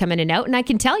nurses come in and out. And I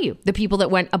can tell you the people that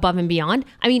went above and beyond.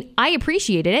 I mean, I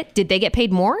appreciated it. Did they get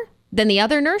paid more than the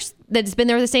other nurse that's been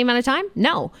there the same amount of time?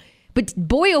 No. But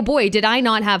boy, oh boy, did I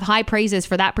not have high praises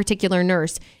for that particular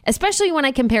nurse, especially when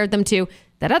I compared them to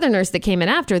that other nurse that came in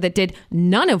after that did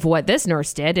none of what this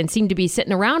nurse did and seemed to be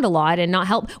sitting around a lot and not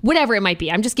help, whatever it might be.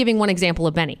 I'm just giving one example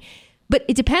of many. But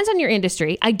it depends on your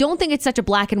industry. I don't think it's such a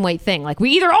black and white thing. Like we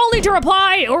either all need to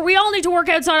reply or we all need to work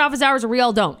outside office hours or we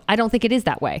all don't. I don't think it is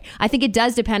that way. I think it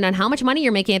does depend on how much money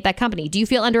you're making at that company. Do you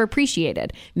feel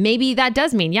underappreciated? Maybe that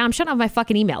does mean, I'm shutting off my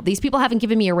fucking email. These people haven't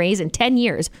given me a raise in 10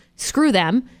 years. Screw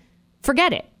them.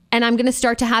 Forget it. And I'm going to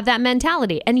start to have that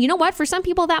mentality. And you know what? For some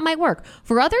people, that might work.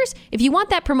 For others, if you want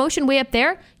that promotion way up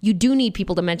there, you do need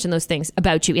people to mention those things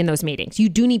about you in those meetings. You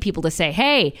do need people to say,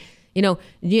 hey,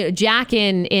 Jack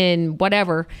in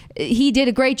whatever, he did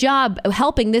a great job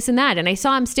helping this and that. And I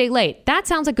saw him stay late. That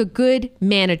sounds like a good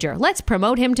manager. Let's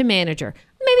promote him to manager.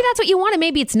 Maybe that's what you want and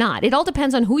maybe it's not. It all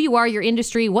depends on who you are, your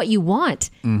industry, what you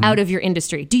want out of your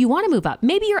industry. Do you want to move up?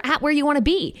 Maybe you're at where you want to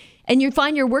be and you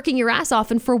find you're working your ass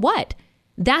off, and for what?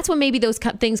 That's when maybe those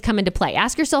things come into play.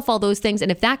 Ask yourself all those things.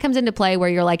 And if that comes into play where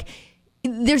you're like,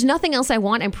 there's nothing else I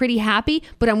want, I'm pretty happy,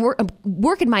 but I'm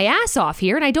working my ass off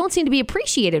here and I don't seem to be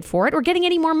appreciated for it or getting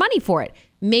any more money for it.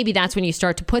 Maybe that's when you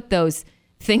start to put those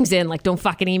things in, like don't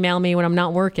fucking email me when I'm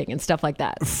not working and stuff like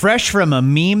that. Fresh from a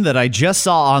meme that I just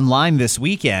saw online this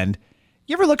weekend,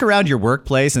 you ever look around your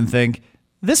workplace and think,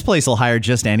 this place will hire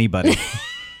just anybody?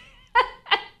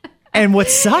 And what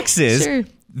sucks is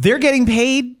they're getting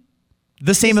paid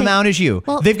the same amount as you.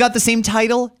 Well, they've got the same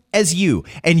title as you.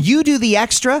 And you do the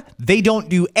extra. They don't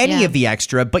do any of the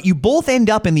extra, but you both end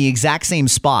up in the exact same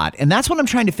spot. And that's what I'm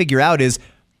trying to figure out is,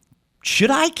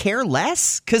 should I care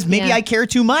less? Because maybe I care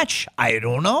too much. I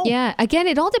don't know. Yeah. Again,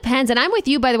 it all depends. And I'm with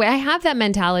you, by the way. I have that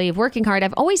mentality of working hard.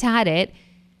 I've always had it.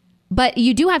 But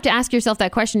you do have to ask yourself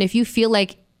that question if you feel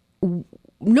like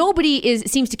nobody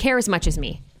seems to care as much as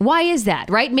me. Why is that,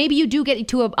 right? Maybe you do get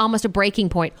to almost a breaking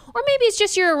point, or maybe it's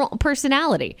just your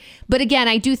personality. But again,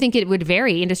 I do think it would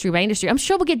vary industry by industry. I'm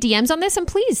sure we'll get DMs on this, and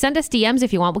please send us DMs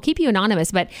if you want. We'll keep you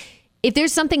anonymous. But if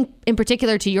there's something in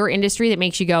particular to your industry that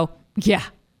makes you go, yeah,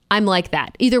 I'm like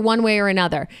that, either one way or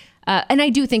another. And I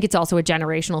do think it's also a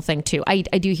generational thing too. I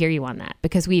do hear you on that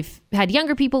because we've had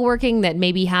younger people working that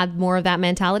maybe had more of that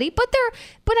mentality, but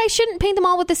I shouldn't paint them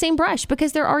all with the same brush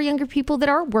because there are younger people that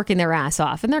are working their ass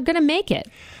off and they're going to make it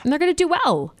and they're going to do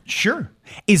well. Sure.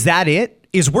 Is that it?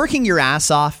 Is working your ass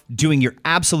off, doing your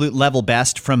absolute level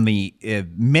best from the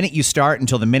minute you start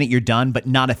until the minute you're done, but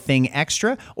not a thing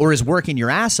extra? Or is working your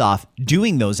ass off,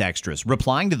 doing those extras,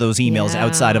 replying to those emails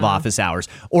outside of office hours,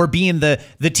 or being the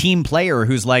team player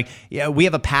who's like, yeah, we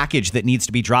have a package that needs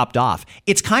to be dropped off.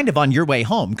 It's kind of on your way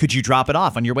home. Could you drop it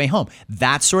off on your way home?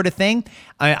 That sort of thing.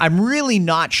 I'm really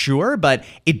not sure, but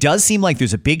it does seem like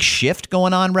there's a big shift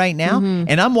going on right now.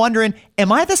 And I'm wondering,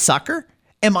 am I the sucker?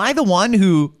 Am I the one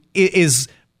who is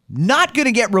not going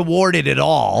to get rewarded at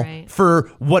all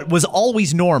for what was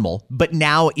always normal, but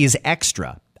now is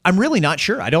extra? I'm really not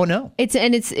sure. I don't know. It's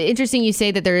interesting you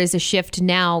say that there is a shift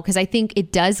now because I think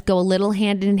it does go a little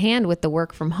hand in hand with the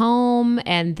work from home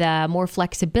and the more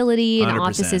flexibility in 100%.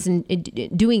 Offices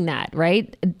and doing that,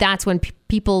 right? That's when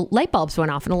light bulbs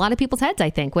went off in a lot of people's heads, I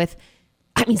think,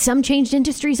 some changed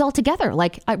industries altogether.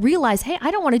 Like I realized, hey,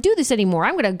 I don't want to do this anymore.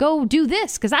 I'm going to go do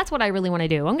this because that's what I really want to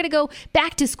do. I'm going to go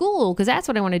back to school because that's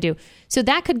what I want to do. So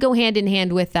that could go hand in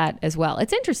hand with that as well.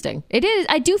 It's interesting. It is.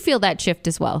 I do feel that shift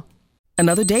as well.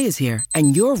 Another day is here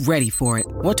and you're ready for it.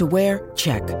 What to wear?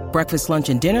 Check. Breakfast, lunch,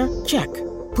 and dinner? Check.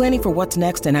 Planning for what's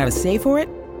next and how to save for it?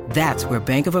 That's where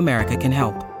Bank of America can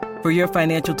help. For your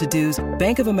financial to-dos,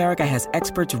 Bank of America has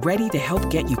experts ready to help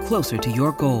get you closer to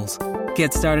your goals.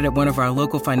 Get started at one of our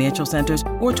local financial centers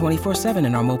or 24/7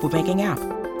 in our mobile banking app.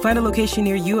 Find a location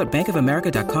near you at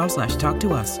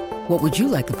bankofamerica.com/talktous. What would you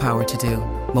like the power to do?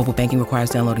 Mobile banking requires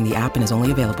downloading the app and is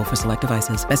only available for select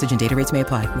devices. Message and data rates may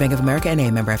apply. Bank of America N.A.,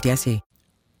 member FDIC.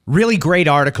 Really great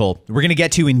article we're going to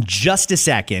get to in just a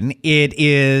second. It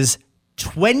is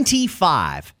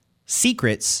 25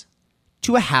 secrets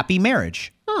to a happy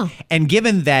marriage. And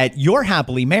given that you're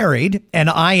happily married and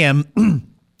I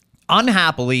am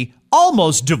unhappily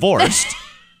almost divorced.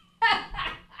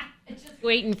 Just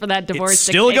waiting for that divorce. It's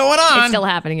still going on. It's still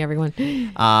happening, everyone.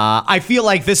 I feel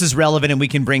like this is relevant and we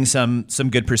can bring some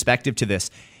good perspective to this.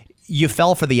 You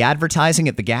fell for the advertising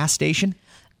at the gas station?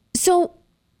 So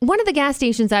one of the gas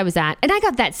stations I was at, and I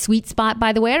got that sweet spot,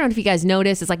 by the way. I don't know if you guys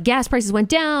noticed. It's like gas prices went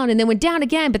down and then went down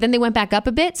again, but then they went back up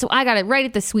a bit. So I got it right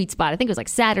at the sweet spot. I think it was like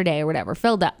Saturday or whatever,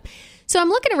 filled up. So I'm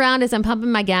looking around as I'm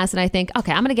pumping my gas and I think,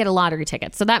 okay, I'm going to get a lottery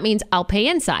ticket. So that means I'll pay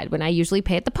inside when I usually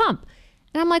pay at the pump.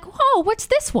 And I'm like, whoa, what's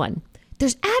this one?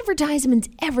 There's advertisements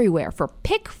everywhere for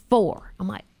Pick 4. I'm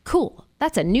like, cool.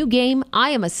 That's a new game. I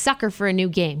am a sucker for a new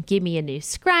game. Give me a new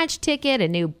scratch ticket, a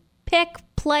new pick,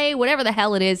 play, whatever the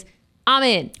hell it is. I'm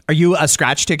in. Are you a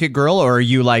scratch ticket girl, or are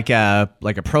you like a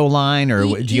pro line, or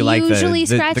do you like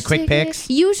the quick picks?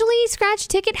 Usually scratch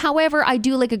ticket. However, I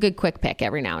do like a good quick pick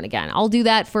every now and again. I'll do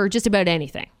that for just about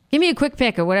anything. Give me a quick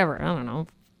pick or whatever. I don't know.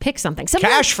 Pick something.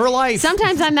 Cash for life.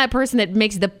 Sometimes I'm that person that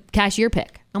makes the cashier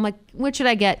pick. I'm like, what should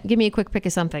I get? Give me a quick pick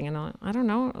of something. And I'm like, I don't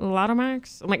know, Lotto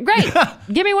Max. I'm like, great.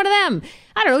 Give me one of them.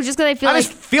 I don't know, just because I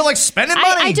just feel like spending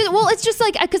money. It's just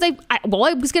like, because I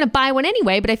was going to buy one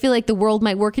anyway, but I feel like the world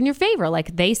might work in your favor.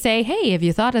 Like they say, hey, have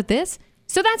you thought of this?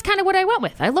 So that's kind of what I went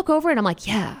with. I look over and I'm like,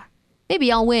 yeah,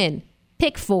 maybe I'll win.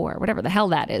 Pick 4, whatever the hell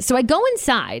that is. So I go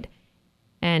inside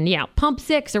and pump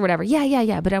 6 or whatever.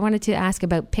 Yeah. But I wanted to ask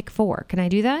about pick 4. Can I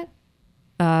do that?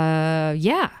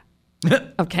 Yeah.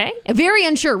 Okay. Very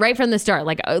unsure right from the start.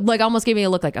 Like almost gave me a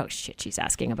look like, oh shit, she's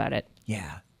asking about it.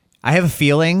 Yeah. I have a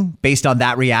feeling based on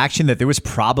that reaction that there was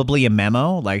probably a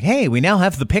memo like, hey, we now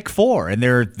have the pick 4. And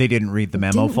they didn't read the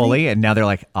memo fully. And now they're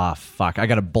like, oh, fuck, I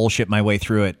got to bullshit my way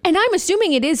through it. And I'm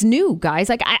assuming it is new, guys.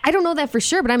 Like, I don't know that for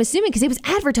sure, but I'm assuming because it was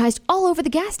advertised all over the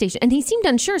gas station. And he seemed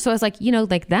unsure. So I was like,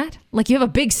 like that? Like you have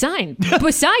a big sign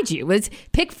beside you. It's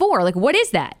pick 4. Like, what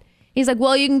is that? He's like,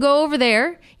 well, you can go over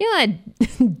there. You know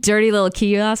that dirty little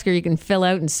kiosk where you can fill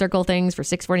out and circle things for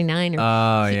 $6.49?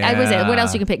 Oh, yeah. What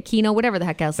else you can pick? Keno, whatever the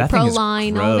heck else. That Pro thing is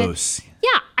Line, gross. all of it.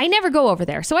 Yeah, I never go over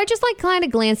there. So I just kind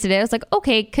of glanced at it. I was like,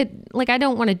 okay, I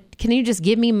don't want to, can you just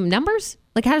give me numbers?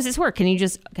 Like, how does this work? Can it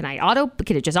just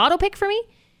auto pick for me?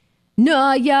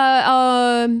 No,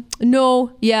 yeah,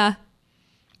 no, yeah.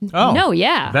 Oh, no,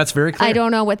 yeah. That's very clear. I don't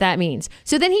know what that means.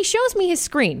 So then he shows me his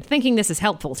screen, thinking this is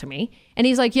helpful to me. And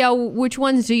he's like, yeah, which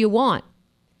ones do you want?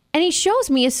 And he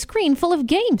shows me a screen full of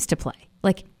games to play.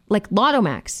 Like Lotto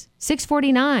Max,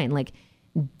 $6.49, like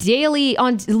Daily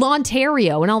on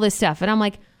Lontario and all this stuff. And I'm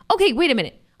like, okay, wait a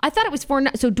minute. I thought it was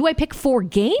so do I pick 4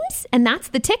 games? And that's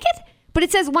the ticket? But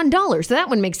it says $1. So that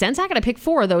wouldn't make sense. I got to pick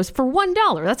 4 of those for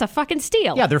 $1. That's a fucking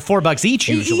steal. Yeah, they're $4 each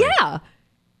usually. Yeah.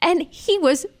 And he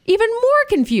was even more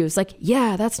confused. Like,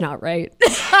 yeah, that's not right.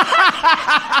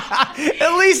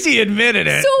 At least he admitted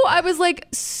it. So I was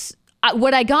like,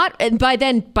 what I got, and by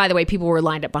then, by the way, people were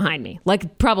lined up behind me,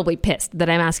 like probably pissed that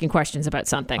I'm asking questions about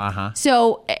something.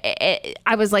 So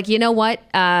I was like, you know what?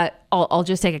 I'll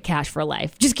just take a cash for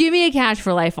life. Just give me a cash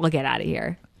for life. I'll get out of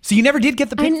here. So you never did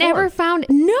get the pick 4? I never found.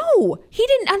 No, he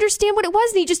didn't understand what it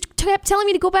was. And he just kept telling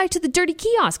me to go back to the dirty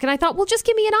kiosk. And I thought, well, just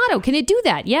give me an auto. Can it do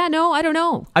that? Yeah, no, I don't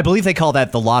know. I believe they call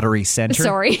that the lottery center.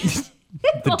 Sorry.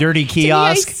 The dirty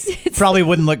kiosk probably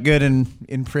wouldn't look good in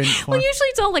print form. Well, usually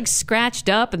it's all like scratched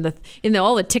up and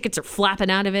all the tickets are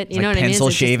flapping out of it. You know what I mean? Pencil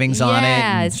shavings on it.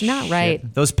 Yeah, it's not right.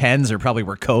 Those pens are probably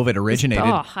where COVID originated.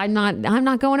 I'm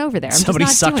not going over there. Somebody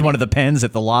sucked one of the pens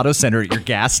at the Lotto Center at your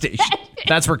gas station.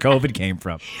 That's where COVID came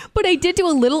from. But I did do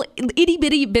a little itty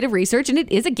bitty bit of research, and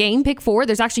it is a game, pick 4.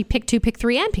 There's actually pick 2, pick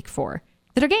 3, and pick 4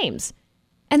 that are games.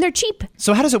 And they're cheap.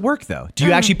 So how does it work, though? Do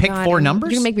you actually pick 4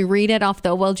 numbers? You're going to make me read it off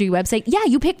the OLG website? Yeah,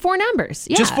 you pick 4 numbers.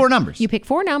 Yeah. Just 4 numbers? You pick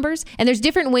 4 numbers, and there's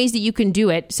different ways that you can do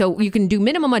it. So you can do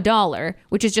minimum $1,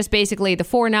 which is just basically the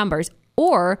 4 numbers,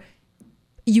 or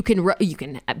you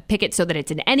can pick it so that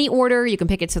it's in any order. You can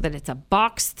pick it so that it's a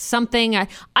box something. I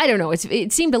don't know.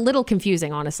 It seemed a little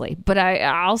confusing, honestly, but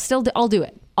I'll do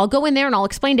it. I'll go in there and I'll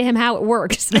explain to him how it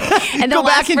works. And go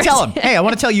back and tell him, hey, I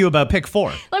want to tell you about pick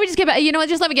 4. Let me just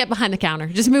let me get behind the counter.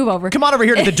 Just move over. Come on over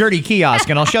here to the dirty kiosk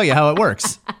and I'll show you how it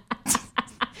works.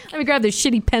 Let me grab this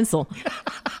shitty pencil.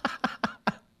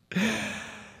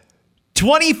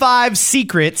 25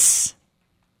 secrets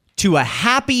to a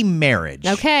happy marriage.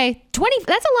 Okay. 20.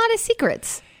 That's a lot of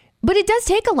secrets. But it does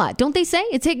take a lot, don't they say?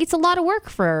 It's a lot of work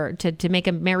to make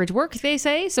a marriage work, they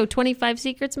say. So 25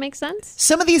 secrets make sense?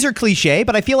 Some of these are cliche,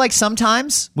 but I feel like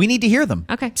sometimes we need to hear them.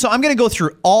 Okay. So I'm going to go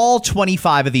through all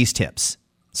 25 of these tips.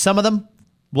 Some of them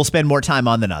we'll spend more time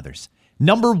on than others.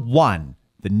 Number 1,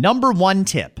 the number 1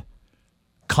 tip.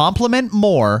 Compliment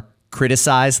more,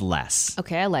 criticize less.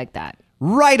 Okay, I like that.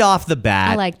 Right off the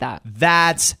bat. I like that.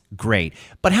 That's great.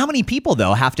 But how many people,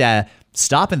 though, have to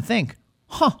stop and think,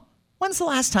 when's the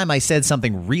last time I said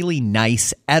something really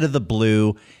nice out of the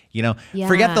blue? You know,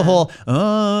 forget the whole,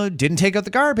 didn't take out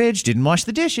the garbage, didn't wash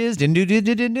the dishes, didn't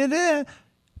do.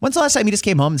 When's the last time you just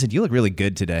came home and said, you look really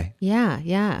good today?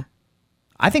 Yeah.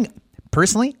 I think,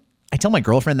 personally, I tell my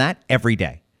girlfriend that every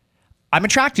day. I'm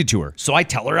attracted to her, so I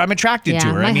tell her I'm attracted to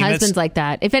her. My husband's like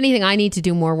that. If anything, I need to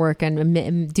do more work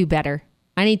and do better.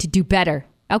 I need to do better.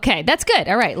 Okay, that's good.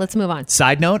 All right, let's move on.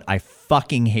 Side note, I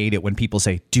fucking hate it when people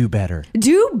say, do better.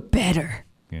 Do better.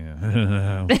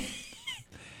 Yeah.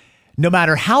 No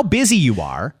matter how busy you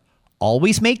are,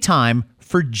 always make time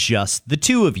for just the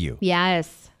two of you.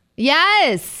 Yes.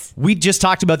 We just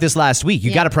talked about this last week.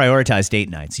 You got to prioritize date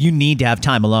nights. You need to have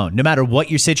time alone. No matter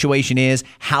what your situation is,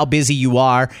 how busy you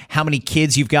are, how many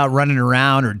kids you've got running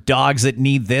around or dogs that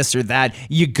need this or that,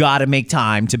 you got to make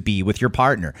time to be with your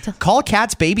partner. Call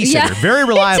Kat's babysitter. Yeah. Very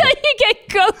reliable. Until you get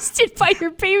ghosted by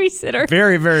your babysitter.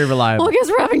 Very, very reliable. Well, I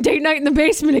guess we're having date night in the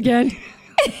basement again.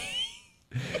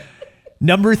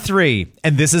 Number 3,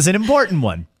 and this is an important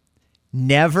one.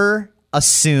 Never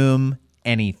assume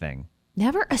anything.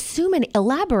 Never assume and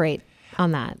elaborate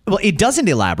on that. Well, it doesn't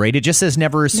elaborate. It just says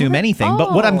never assume anything.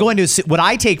 But what I'm going to what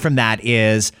I take from that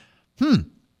is,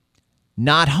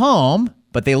 not home,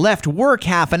 but they left work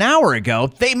half an hour ago.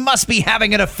 They must be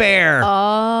having an affair.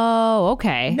 Oh,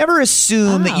 okay. Never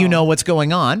assume that you know what's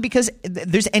going on because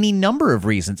there's any number of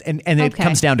reasons. And it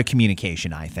comes down to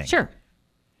communication, I think. Sure.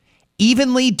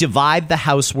 Evenly divide the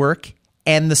housework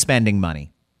and the spending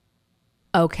money.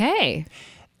 Okay.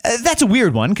 That's a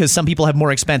weird one because some people have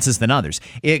more expenses than others.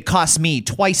 It costs me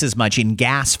twice as much in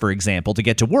gas, for example, to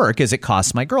get to work as it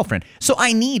costs my girlfriend. So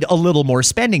I need a little more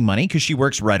spending money because she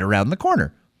works right around the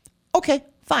corner. Okay,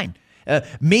 fine.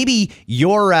 Maybe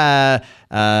you're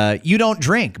you don't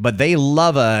drink, but they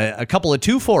love a couple of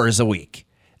 2-4s a week.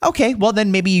 Okay, well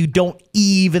then maybe you don't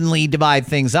evenly divide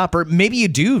things up, or maybe you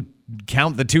do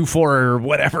count the 2-4 or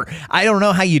whatever. I don't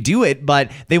know how you do it, but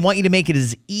they want you to make it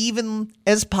as even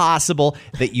as possible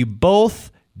that you both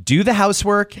do the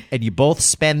housework and you both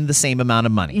spend the same amount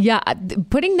of money. Yeah,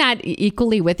 putting that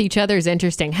equally with each other is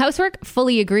interesting. Housework,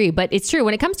 fully agree, but it's true.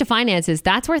 When it comes to finances,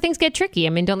 that's where things get tricky. I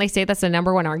mean, don't they say that's the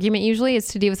number one argument usually is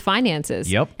to do with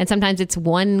finances? Yep. And sometimes it's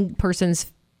one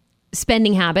person's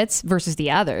spending habits versus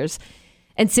the others.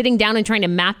 And sitting down and trying to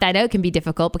map that out can be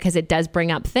difficult because it does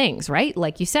bring up things, right?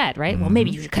 Like you said, right? Well, maybe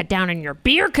you should cut down on your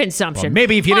beer consumption. Well,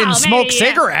 maybe if you didn't smoke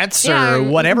cigarettes or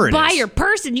whatever it is. Buy your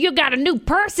purse and you got a new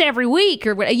purse every week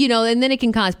or, and then it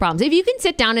can cause problems. If you can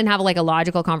sit down and have like a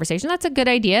logical conversation, that's a good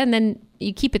idea. And then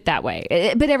you keep it that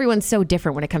way. But everyone's so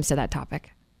different when it comes to that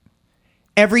topic.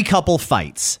 Every couple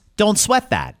fights. Don't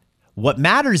sweat that. What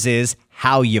matters is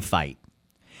how you fight.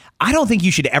 I don't think you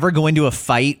should ever go into a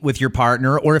fight with your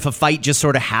partner, or if a fight just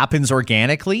sort of happens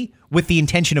organically, with the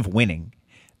intention of winning.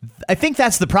 I think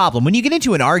that's the problem. When you get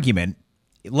into an argument,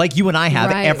 like you and I have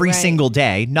every single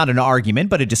day, not an argument,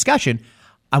 but a discussion,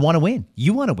 I want to win.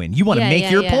 You want to win. You want to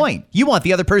make your point. You want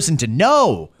the other person to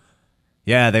know,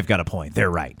 yeah, they've got a point.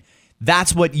 They're right.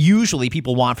 That's what usually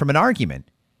people want from an argument.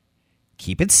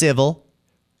 Keep it civil.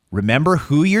 Remember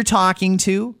who you're talking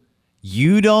to.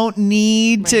 You don't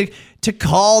need to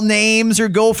call names or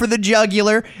go for the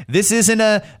jugular. This isn't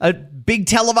a big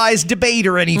televised debate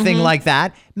or anything like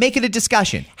that. Make it a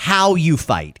discussion. How you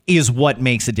fight is what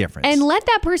makes a difference. And let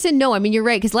that person know. I mean, you're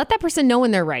right, because let that person know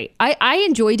when they're right. I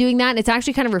enjoy doing that. And it's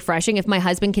actually kind of refreshing if my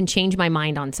husband can change my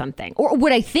mind on something or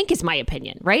what I think is my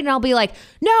opinion, right? And I'll be like,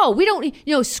 no, we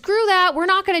don't, screw that. We're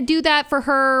not going to do that for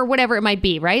her, whatever it might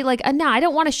be, right? Like, no, I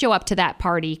don't want to show up to that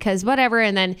party because whatever.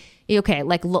 And then, okay,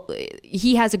 like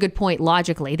he has a good point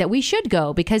logically that we should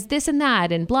go because this and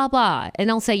that and blah, blah. And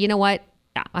I'll say, you know what?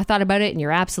 Yeah, I thought about it and you're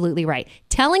absolutely right.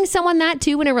 Telling someone that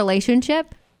too in a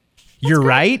relationship. You're great.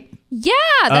 Right? Yeah,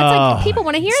 that's like people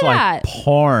want to hear that. Like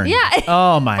porn. Yeah.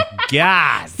 Oh my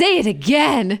God. Say it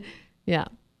again. Yeah.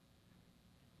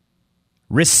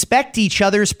 Respect each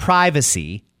other's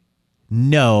privacy.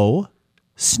 No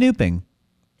snooping.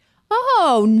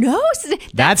 Oh, no.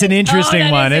 That's an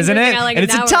interesting one, isn't it? Like and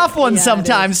it's a tough one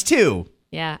sometimes too.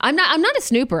 Yeah, I'm not a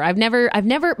snooper. I've never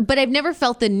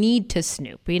felt the need to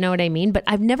snoop. You know what I mean? But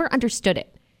I've never understood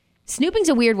it. Snooping's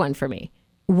a weird one for me.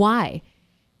 Why?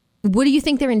 What do you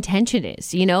think their intention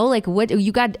is? Like what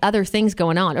you got other things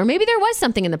going on, or maybe there was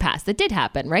something in the past that did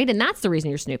happen, right? And that's the reason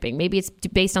you're snooping. Maybe it's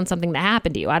based on something that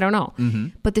happened to you. I don't know.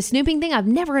 But the snooping thing, I've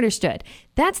never understood.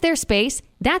 That's their space.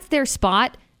 That's their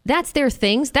spot. That's their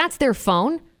things. That's their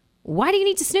phone. Why do you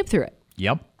need to snoop through it?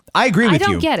 Yep. I agree with you.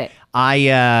 I don't get it.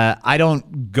 I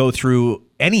don't go through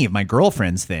any of my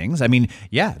girlfriend's things. I mean,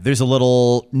 yeah, there's a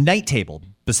little night table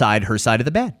beside her side of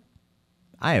the bed.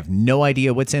 I have no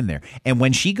idea what's in there. And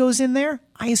when she goes in there,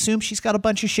 I assume she's got a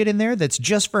bunch of shit in there that's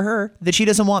just for her that she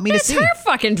doesn't want me to see. It's her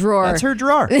fucking drawer. That's her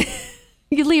drawer.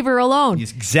 You leave her alone.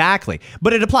 Exactly.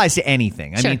 But it applies to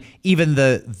anything. I mean, even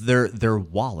their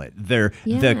wallet,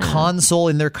 the console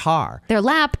in their car. Their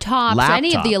laptops,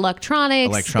 any of the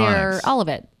electronics. All of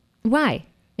it. Why?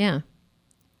 Yeah.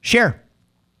 Share.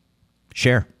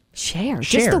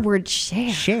 Just the word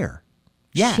share.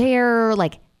 Yeah. Share,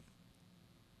 like,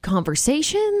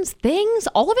 conversations, things,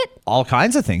 all of it. All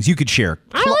kinds of things. You could share.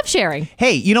 I love sharing.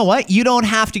 Hey, you know what? You don't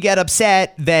have to get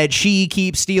upset that she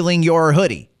keeps stealing your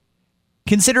hoodie.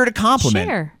 Consider it a compliment.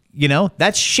 Share. You know,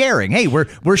 that's sharing. Hey,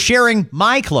 we're sharing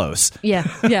my clothes. Yeah.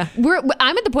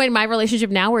 I'm at the point in my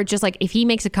relationship now where it's just like, if he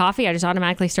makes a coffee, I just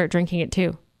automatically start drinking it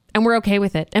too. And we're okay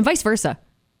with it. And vice versa.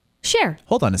 Share.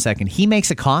 Hold on a second. He makes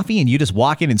a coffee and you just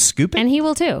walk in and scoop it? And he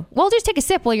will too. Well, just take a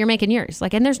sip while you're making yours.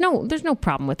 Like, and there's no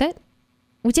problem with it.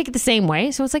 We take it the same way.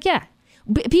 So it's like, yeah.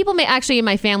 People may actually in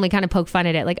my family kind of poke fun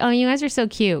at it. Like, oh, you guys are so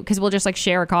cute. Because we'll just like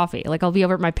share a coffee. Like, I'll be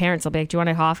over at my parents. I'll be like, do you want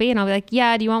a coffee? And I'll be like,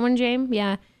 yeah. Do you want one, James?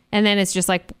 Yeah. And then it's just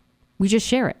like, we just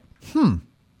share it.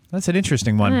 That's an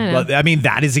interesting one. Well, I mean,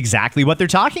 that is exactly what they're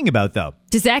talking about, though.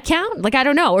 Does that count? Like, I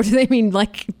don't know. Or do they mean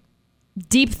like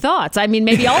deep thoughts? I mean,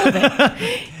 maybe all of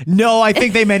it. No, I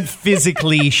think they meant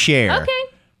physically share. Okay.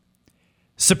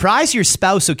 Surprise your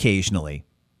spouse occasionally.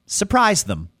 Surprise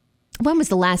them. When was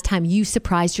the last time you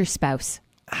surprised your spouse?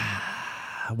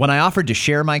 When I offered to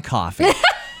share my coffee.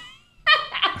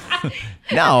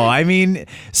 No, I mean,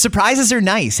 surprises are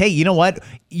nice. Hey, you know what?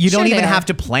 You don't even have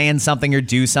to plan something or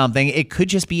do something. It could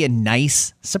just be a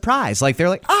nice surprise. Like they're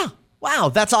like, oh,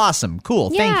 wow, that's awesome. Cool.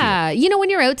 Thank you. Yeah. You know,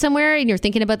 when you're out somewhere and you're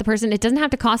thinking about the person, it doesn't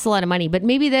have to cost a lot of money, but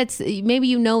maybe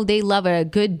you know they love a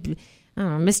good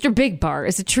Mr. Big Bar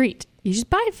as a treat. You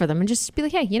just buy it for them and just be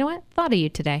like, hey, you know what? Thought of you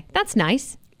today. That's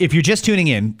nice. If you're just tuning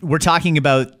in, we're talking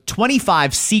about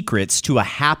 25 secrets to a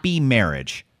happy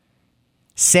marriage.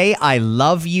 Say I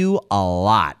love you a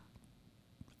lot.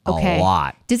 Okay. A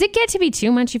lot. Does it get to be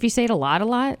too much if you say it a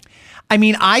lot? I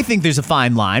mean, I think there's a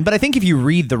fine line, but I think if you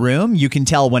read the room, you can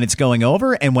tell when it's going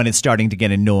over and when it's starting to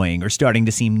get annoying or starting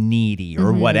to seem needy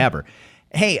or whatever.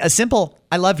 Hey, a simple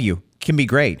I love you can be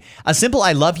great. A simple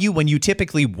I love you when you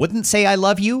typically wouldn't say I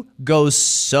love you goes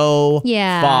so far.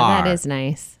 Yeah, that is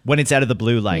nice. When it's out of the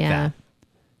blue like that.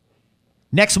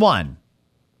 Next one.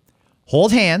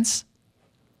 Hold hands,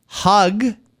 hug,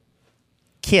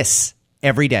 kiss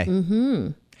every day.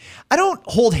 I don't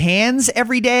hold hands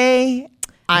every day.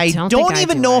 I don't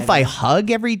even know if I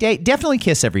hug every day. Definitely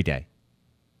kiss every day.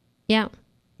 Yeah.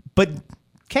 But,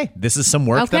 okay, this is some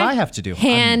work that I have to do.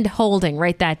 Hand holding.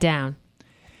 Write that down.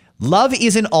 Love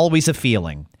isn't always a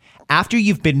feeling. After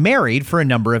you've been married for a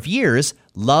number of years,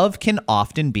 love can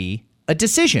often be a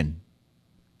decision.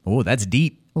 Oh, that's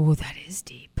deep. Oh, that is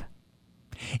deep.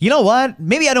 You know what?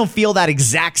 Maybe I don't feel that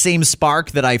exact same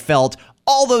spark that I felt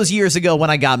all those years ago when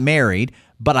I got married,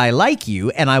 but I like you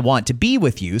and I want to be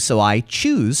with you, so I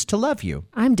choose to love you.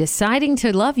 I'm deciding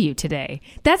to love you today.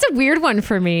 That's a weird one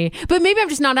for me, but maybe I'm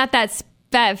just not at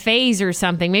that phase or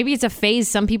something. Maybe it's a phase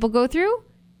some people go through,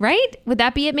 right? Would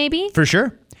that be it maybe? For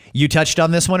sure. You touched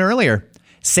on this one earlier.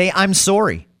 Say I'm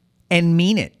sorry and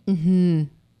mean it.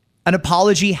 An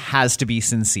apology has to be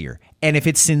sincere. And if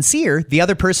it's sincere, the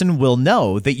other person will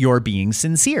know that you're being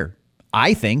sincere.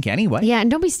 I think anyway. Yeah,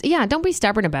 and don't be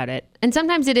stubborn about it. And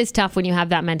sometimes it is tough when you have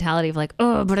that mentality of like,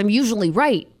 oh, but I'm usually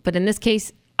right. But in this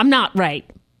case, I'm not right.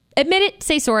 Admit it,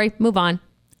 say sorry, move on.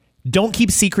 Don't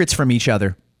keep secrets from each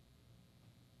other.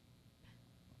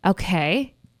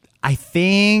 Okay. I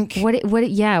think... What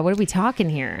are we talking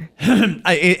here?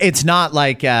 It's not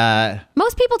like...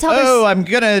 Most people tell Oh, I'm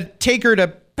going to take her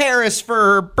to Paris for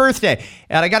her birthday,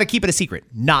 and I got to keep it a secret.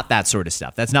 Not that sort of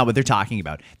stuff. That's not what they're talking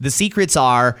about. The secrets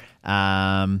are,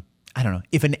 I don't know,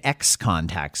 if an ex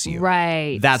contacts you.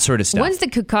 Right. That sort of stuff. Ones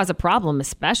that could cause a problem,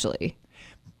 especially.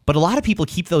 But a lot of people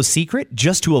keep those secret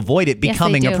just to avoid it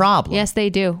becoming a problem. Yes,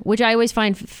 they do. Which I always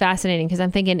find fascinating because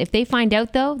I'm thinking if they find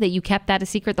out, though, that you kept that a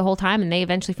secret the whole time and they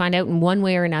eventually find out in one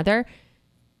way or another,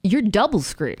 you're double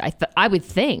screwed, I would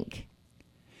think.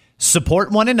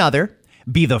 Support one another.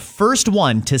 Be the first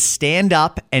one to stand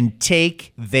up and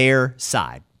take their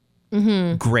side.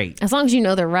 Great. As long as you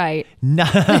know they're right.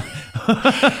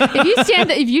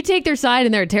 If you take their side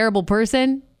and they're a terrible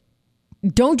person,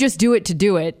 don't just do it to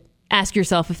do it. Ask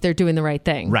yourself if they're doing the right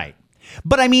thing. Right.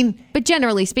 But I mean... But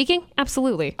generally speaking,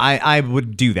 absolutely. I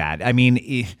would do that. I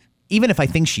mean, even if I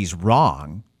think she's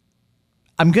wrong,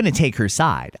 I'm going to take her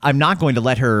side. I'm not going to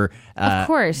let her Of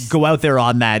course. go out there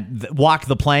on that, walk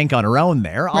the plank on her own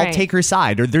there. I'll Right. take her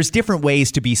side. Or there's different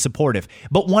ways to be supportive.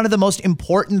 But one of the most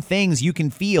important things you can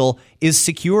feel is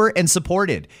secure and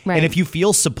supported. Right. And if you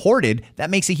feel supported, that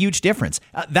makes a huge difference.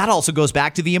 That also goes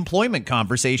back to the employment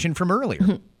conversation from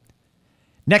earlier.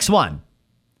 Next one.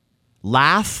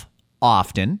 Laugh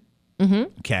often.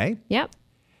 Okay. Yep.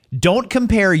 Don't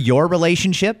compare your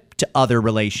relationship to other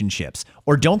relationships,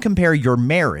 or don't compare your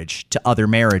marriage to other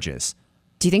marriages.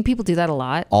 Do you think people do that a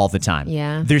lot? All the time.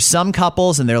 Yeah. There's some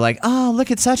couples and they're like, oh, look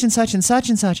at such and such and such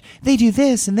and such. They do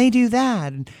this and they do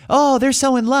that. And, oh, they're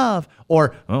so in love.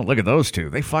 Or, oh, look at those two.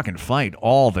 They fucking fight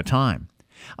all the time.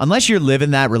 Unless you're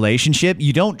living that relationship,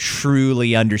 you don't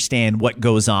truly understand what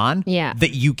goes on Yeah.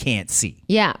 that you can't see.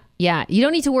 Yeah. Yeah. You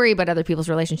don't need to worry about other people's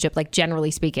relationship, like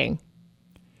generally speaking.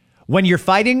 When you're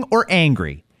fighting or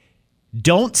angry,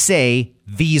 don't say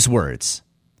these words.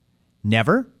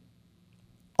 Never,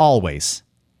 always,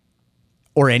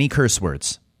 or any curse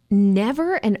words.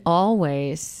 Never and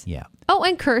always. Yeah. Oh,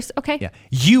 and curse. Okay. Yeah.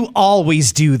 You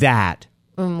always do that.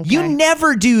 You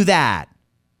never do that.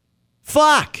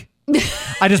 Fuck.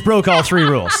 I just broke all three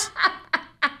rules.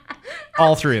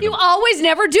 All three of them. You always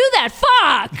never do that.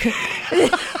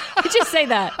 Fuck. Just say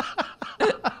that.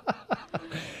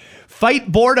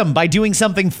 Fight boredom by doing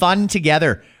something fun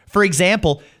together. For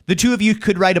example, the two of you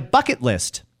could write a bucket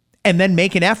list and then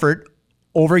make an effort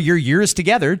over your years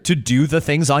together to do the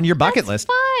things on your bucket list.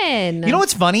 Fun. You know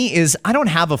what's funny is I don't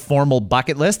have a formal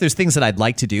bucket list. There's things that I'd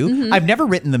like to do. I've never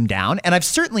written them down, and I've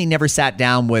certainly never sat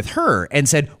down with her and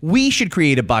said, we should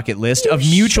create a bucket list of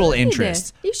mutual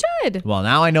interests. You should. Well,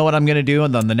 now I know what I'm going to do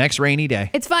on the next rainy day.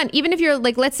 It's fun. Even if you're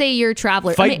like, let's say you're a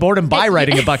traveler. Fight boredom by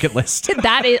writing a bucket list.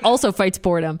 That also fights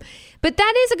boredom. But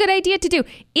that is a good idea to do.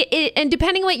 And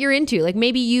depending on what you're into, like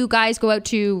maybe you guys go out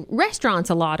to restaurants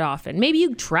a lot often. Maybe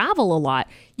you travel a lot.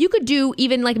 You could do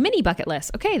even like mini bucket lists.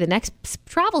 Okay, the next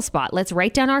travel spot, let's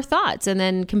write down our thoughts and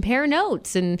then compare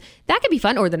notes. And that could be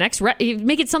fun. Or the next,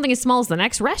 make it something as small as the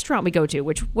next restaurant we go to.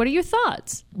 What are your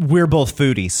thoughts? We're both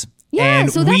foodies. Yeah,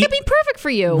 And so that could be perfect for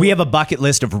you. We have a bucket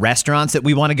list of restaurants that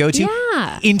we want to go to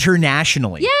Yeah.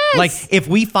 internationally. Yes. Like if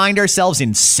we find ourselves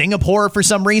in Singapore for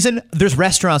some reason, there's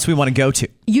restaurants we want to go to.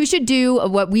 You should do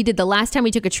what we did the last time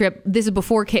we took a trip. This is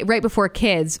right before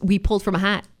kids. We pulled from a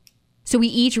hat. So we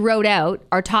each wrote out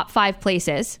our top 5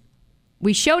 places.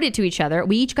 We showed it to each other.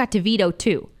 We each got to veto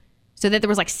 2. So that there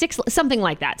was like 6, something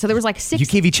like that. So there was like 6. You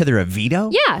gave each other a veto?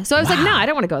 Yeah. So I was like, no, I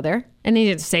don't want to go there. And then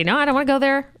you just say, no, I don't want to go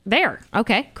there. There.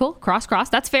 Okay, cool. Cross.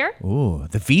 That's fair. Ooh,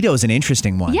 the veto is an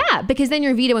interesting one. Yeah, because then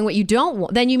you're vetoing what you don't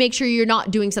want. Then you make sure you're not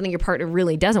doing something your partner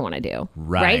really doesn't want to do.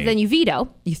 Right. Then you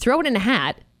veto. You throw it in a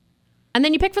hat. And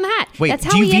then you pick from the hat. Wait, That's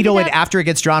how do you we veto it ended up- after it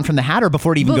gets drawn from the hat or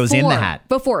before it even goes in the hat?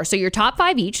 Before. So your top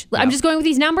 5 each. I'm just going with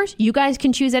these numbers. You guys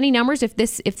can choose any numbers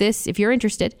if you're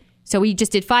interested. So we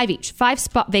just did 5 each, 5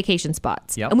 vacation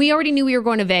spots. Yep. And we already knew we were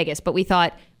going to Vegas, but we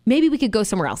thought maybe we could go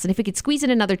somewhere else. And if we could squeeze in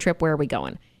another trip, where are we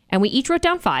going? And we each wrote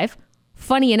down 5.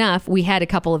 Funny enough, we had a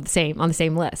couple of on the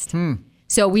same list.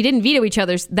 So we didn't veto each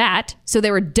other's that. So they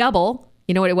were double.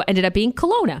 You know what it ended up being?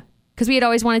 Kelowna. Because we had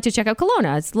always wanted to check out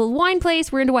Kelowna. It's a little wine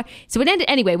place. We're into wine. So we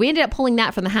ended up pulling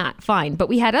that from the hat. Fine. But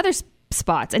we had other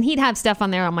spots, and he'd have stuff on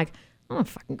there. I'm like, I don't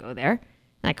fucking go there.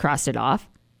 And I crossed it off.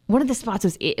 One of the spots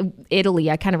was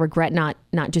Italy. I kind of regret not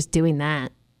just doing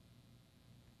that.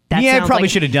 Yeah, I sounds probably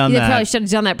like- should have done yeah, that. Probably should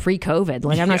have done that pre-COVID.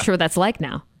 Like, I'm not sure what that's like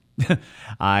now.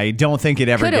 I don't think it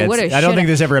ever Coulda, gets. woulda, I don't shoulda. think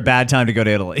there's ever a bad time to go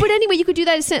to Italy. But anyway, you could do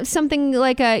that as something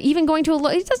like even going to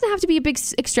it doesn't have to be a big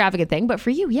extravagant thing, but for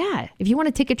you, yeah. If you want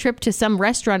to take a trip to some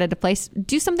restaurant at a place,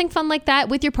 do something fun like that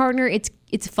with your partner. It's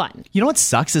fun. You know what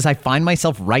sucks is I find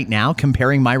myself right now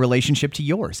comparing my relationship to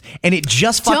yours. And it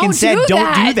just fucking Don't said, do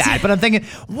don't do that. that. But I'm thinking,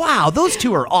 wow, those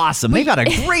two are awesome. They've got a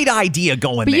great idea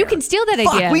going But there. you can steal that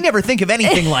Fuck, idea. we never think of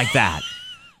anything like that.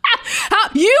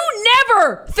 You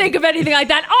never think of anything like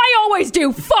that. I always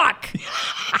do. Fuck.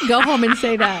 Go home and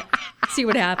say that. See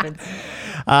what happens.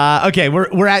 Okay,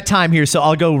 we're at time here, so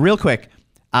I'll go real quick.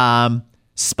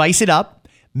 Spice it up.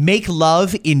 Make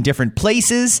love in different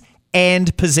places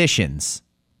and positions.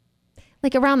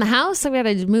 Like around the house, I got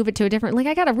to move it to a different. Like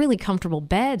I got a really comfortable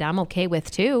bed. I'm okay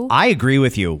with too. I agree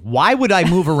with you. Why would I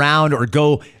move around or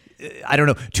go, I don't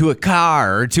know, to a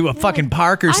car or to a fucking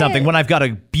park or something when I've got a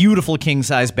beautiful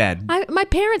king-size bed? My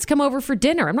parents come over for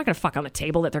dinner. I'm not going to fuck on the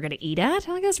table that they're going to eat at. I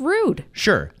think that's rude.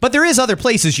 Sure. But there is other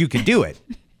places you can do it.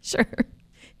 Sure.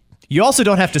 You also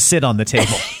don't have to sit on the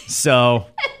table. So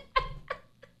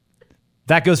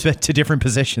that goes to different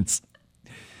positions.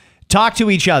 Talk to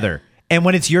each other. And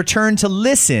when it's your turn to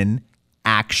listen,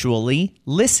 actually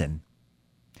listen.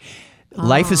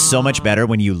 Life is so much better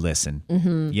when you listen.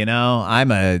 You know,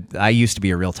 I used to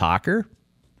be a real talker.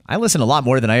 I listen a lot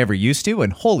more than I ever used to,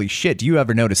 and holy shit, do you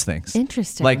ever notice things?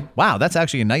 Interesting. Like, wow, that's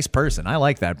actually a nice person. I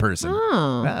like that person.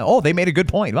 Oh, they made a good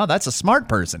point. Wow, that's a smart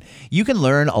person. You can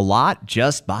learn a lot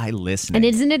just by listening. And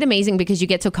isn't it amazing because you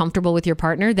get so comfortable with your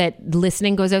partner that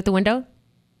listening goes out the window?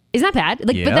 Isn't that bad?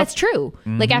 Like, but that's true.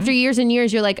 Like after years and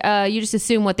years, you're like, you just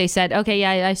assume what they said. Okay,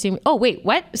 yeah, I assume. Oh, wait,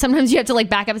 what? Sometimes you have to like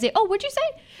back up and say, oh, what'd you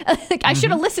say? Like, I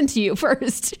should have listened to you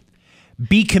first.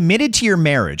 Be committed to your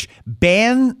marriage.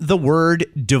 Ban the word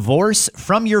divorce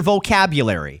from your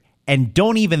vocabulary. And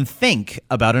don't even think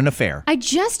about an affair. I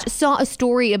just saw a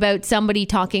story about somebody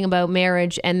talking about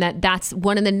marriage and that's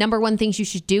one of the number one things you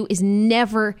should do is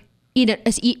never,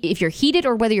 if you're heated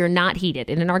or whether you're not heated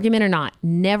in an argument or not,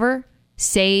 never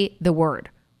say the word.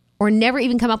 Or never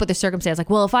even come up with a circumstance like,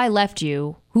 well, if I left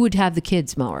you, who would have the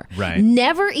kids mower? Right.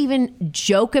 Never even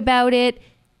joke about it.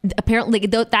 Apparently,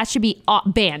 that should be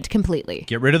banned completely.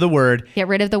 Get rid of the word. Get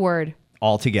rid of the word.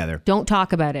 Altogether. Don't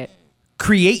talk about it.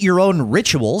 Create your own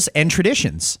rituals and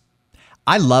traditions.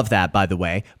 I love that, by the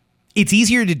way. It's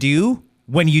easier to do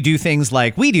when you do things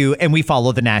like we do and we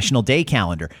follow the National Day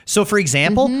calendar. So, for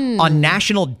example, on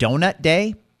National Donut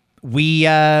Day, we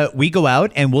go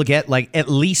out and we'll get like at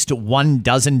least 12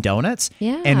 donuts.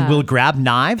 Yeah. And we'll grab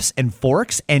knives and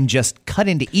forks and just cut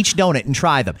into each donut and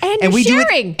try them. And we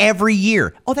sharing. do it every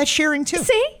year. Oh, that's sharing too.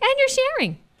 See? And you're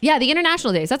sharing. Yeah, the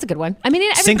International Days. That's a good one. I mean,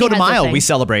 Cinco de Mayo we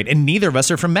celebrate, and neither of us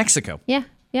are from Mexico. Yeah.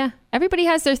 Everybody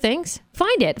has their things.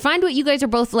 Find it. Find what you guys are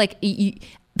both like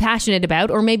passionate about,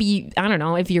 or maybe, I don't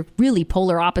know, if you're really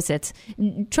polar opposites,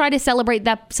 try to celebrate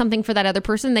something for that other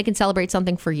person. They can celebrate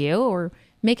something for you, or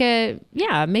make a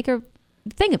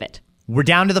thing of it. We're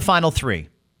down to the final 3.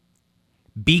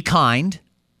 Be kind,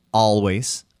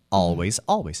 always, always,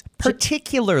 always,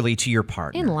 particularly to your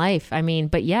partner. In life, I mean,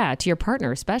 but yeah, to your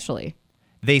partner especially.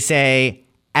 They say,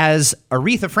 as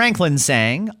Aretha Franklin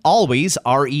sang, always,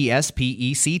 respect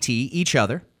each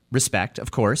other. Respect, of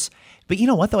course. But you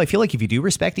know what, though? I feel like if you do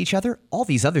respect each other, all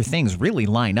these other things really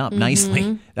line up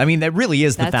nicely. I mean, that really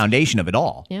is the foundation of it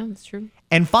all. Yeah, that's true.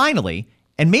 And finally,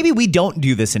 and maybe we don't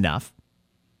do this enough,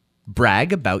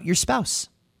 brag about your spouse.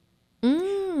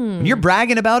 When you're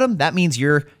bragging about them, that means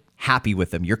you're happy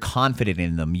with them. You're confident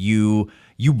in them. You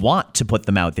want to put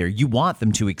them out there. You want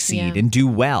them to exceed and do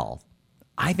well.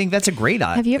 I think that's a great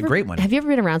one. Have you ever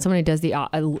been around someone who does the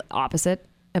opposite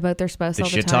about their spouse all the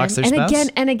time? Shit talks their spouse?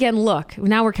 And again, look,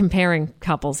 now we're comparing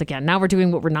couples again. Now we're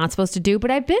doing what we're not supposed to do.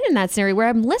 But I've been in that scenario where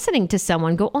I'm listening to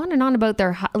someone go on and on about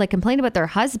complain about their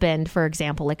husband, for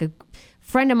example. Like a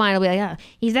friend of mine will be like,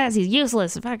 he's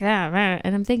useless. Fuck that.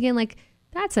 And I'm thinking like,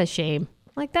 that's a shame.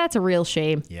 Like, that's a real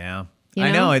shame. Yeah. You know?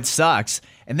 I know, it sucks.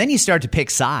 And then you start to pick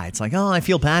sides. Like, oh, I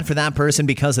feel bad for that person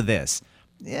because of this.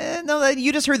 Yeah, no,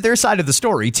 you just heard their side of the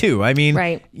story, too. I mean,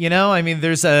 right.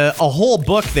 There's a whole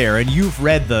book there, and you've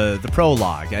read the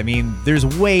prologue. I mean, there's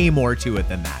way more to it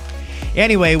than that.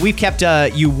 Anyway, we've kept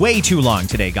you way too long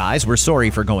today, guys. We're sorry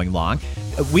for going long.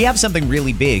 We have something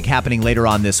really big happening later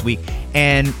on this week,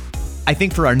 and I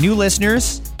think for our new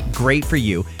listeners, great for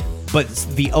you. But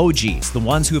the OGs, the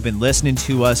ones who have been listening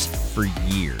to us for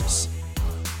years.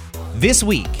 This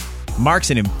week marks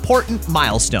an important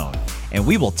milestone, and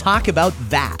we will talk about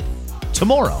that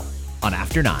tomorrow on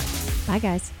After 9. Bye,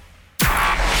 guys.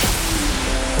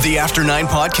 The After 9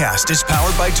 podcast is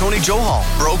powered by Tony Johal,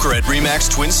 broker at RE/MAX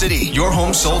Twin City. Your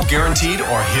home sold guaranteed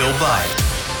or he'll buy it.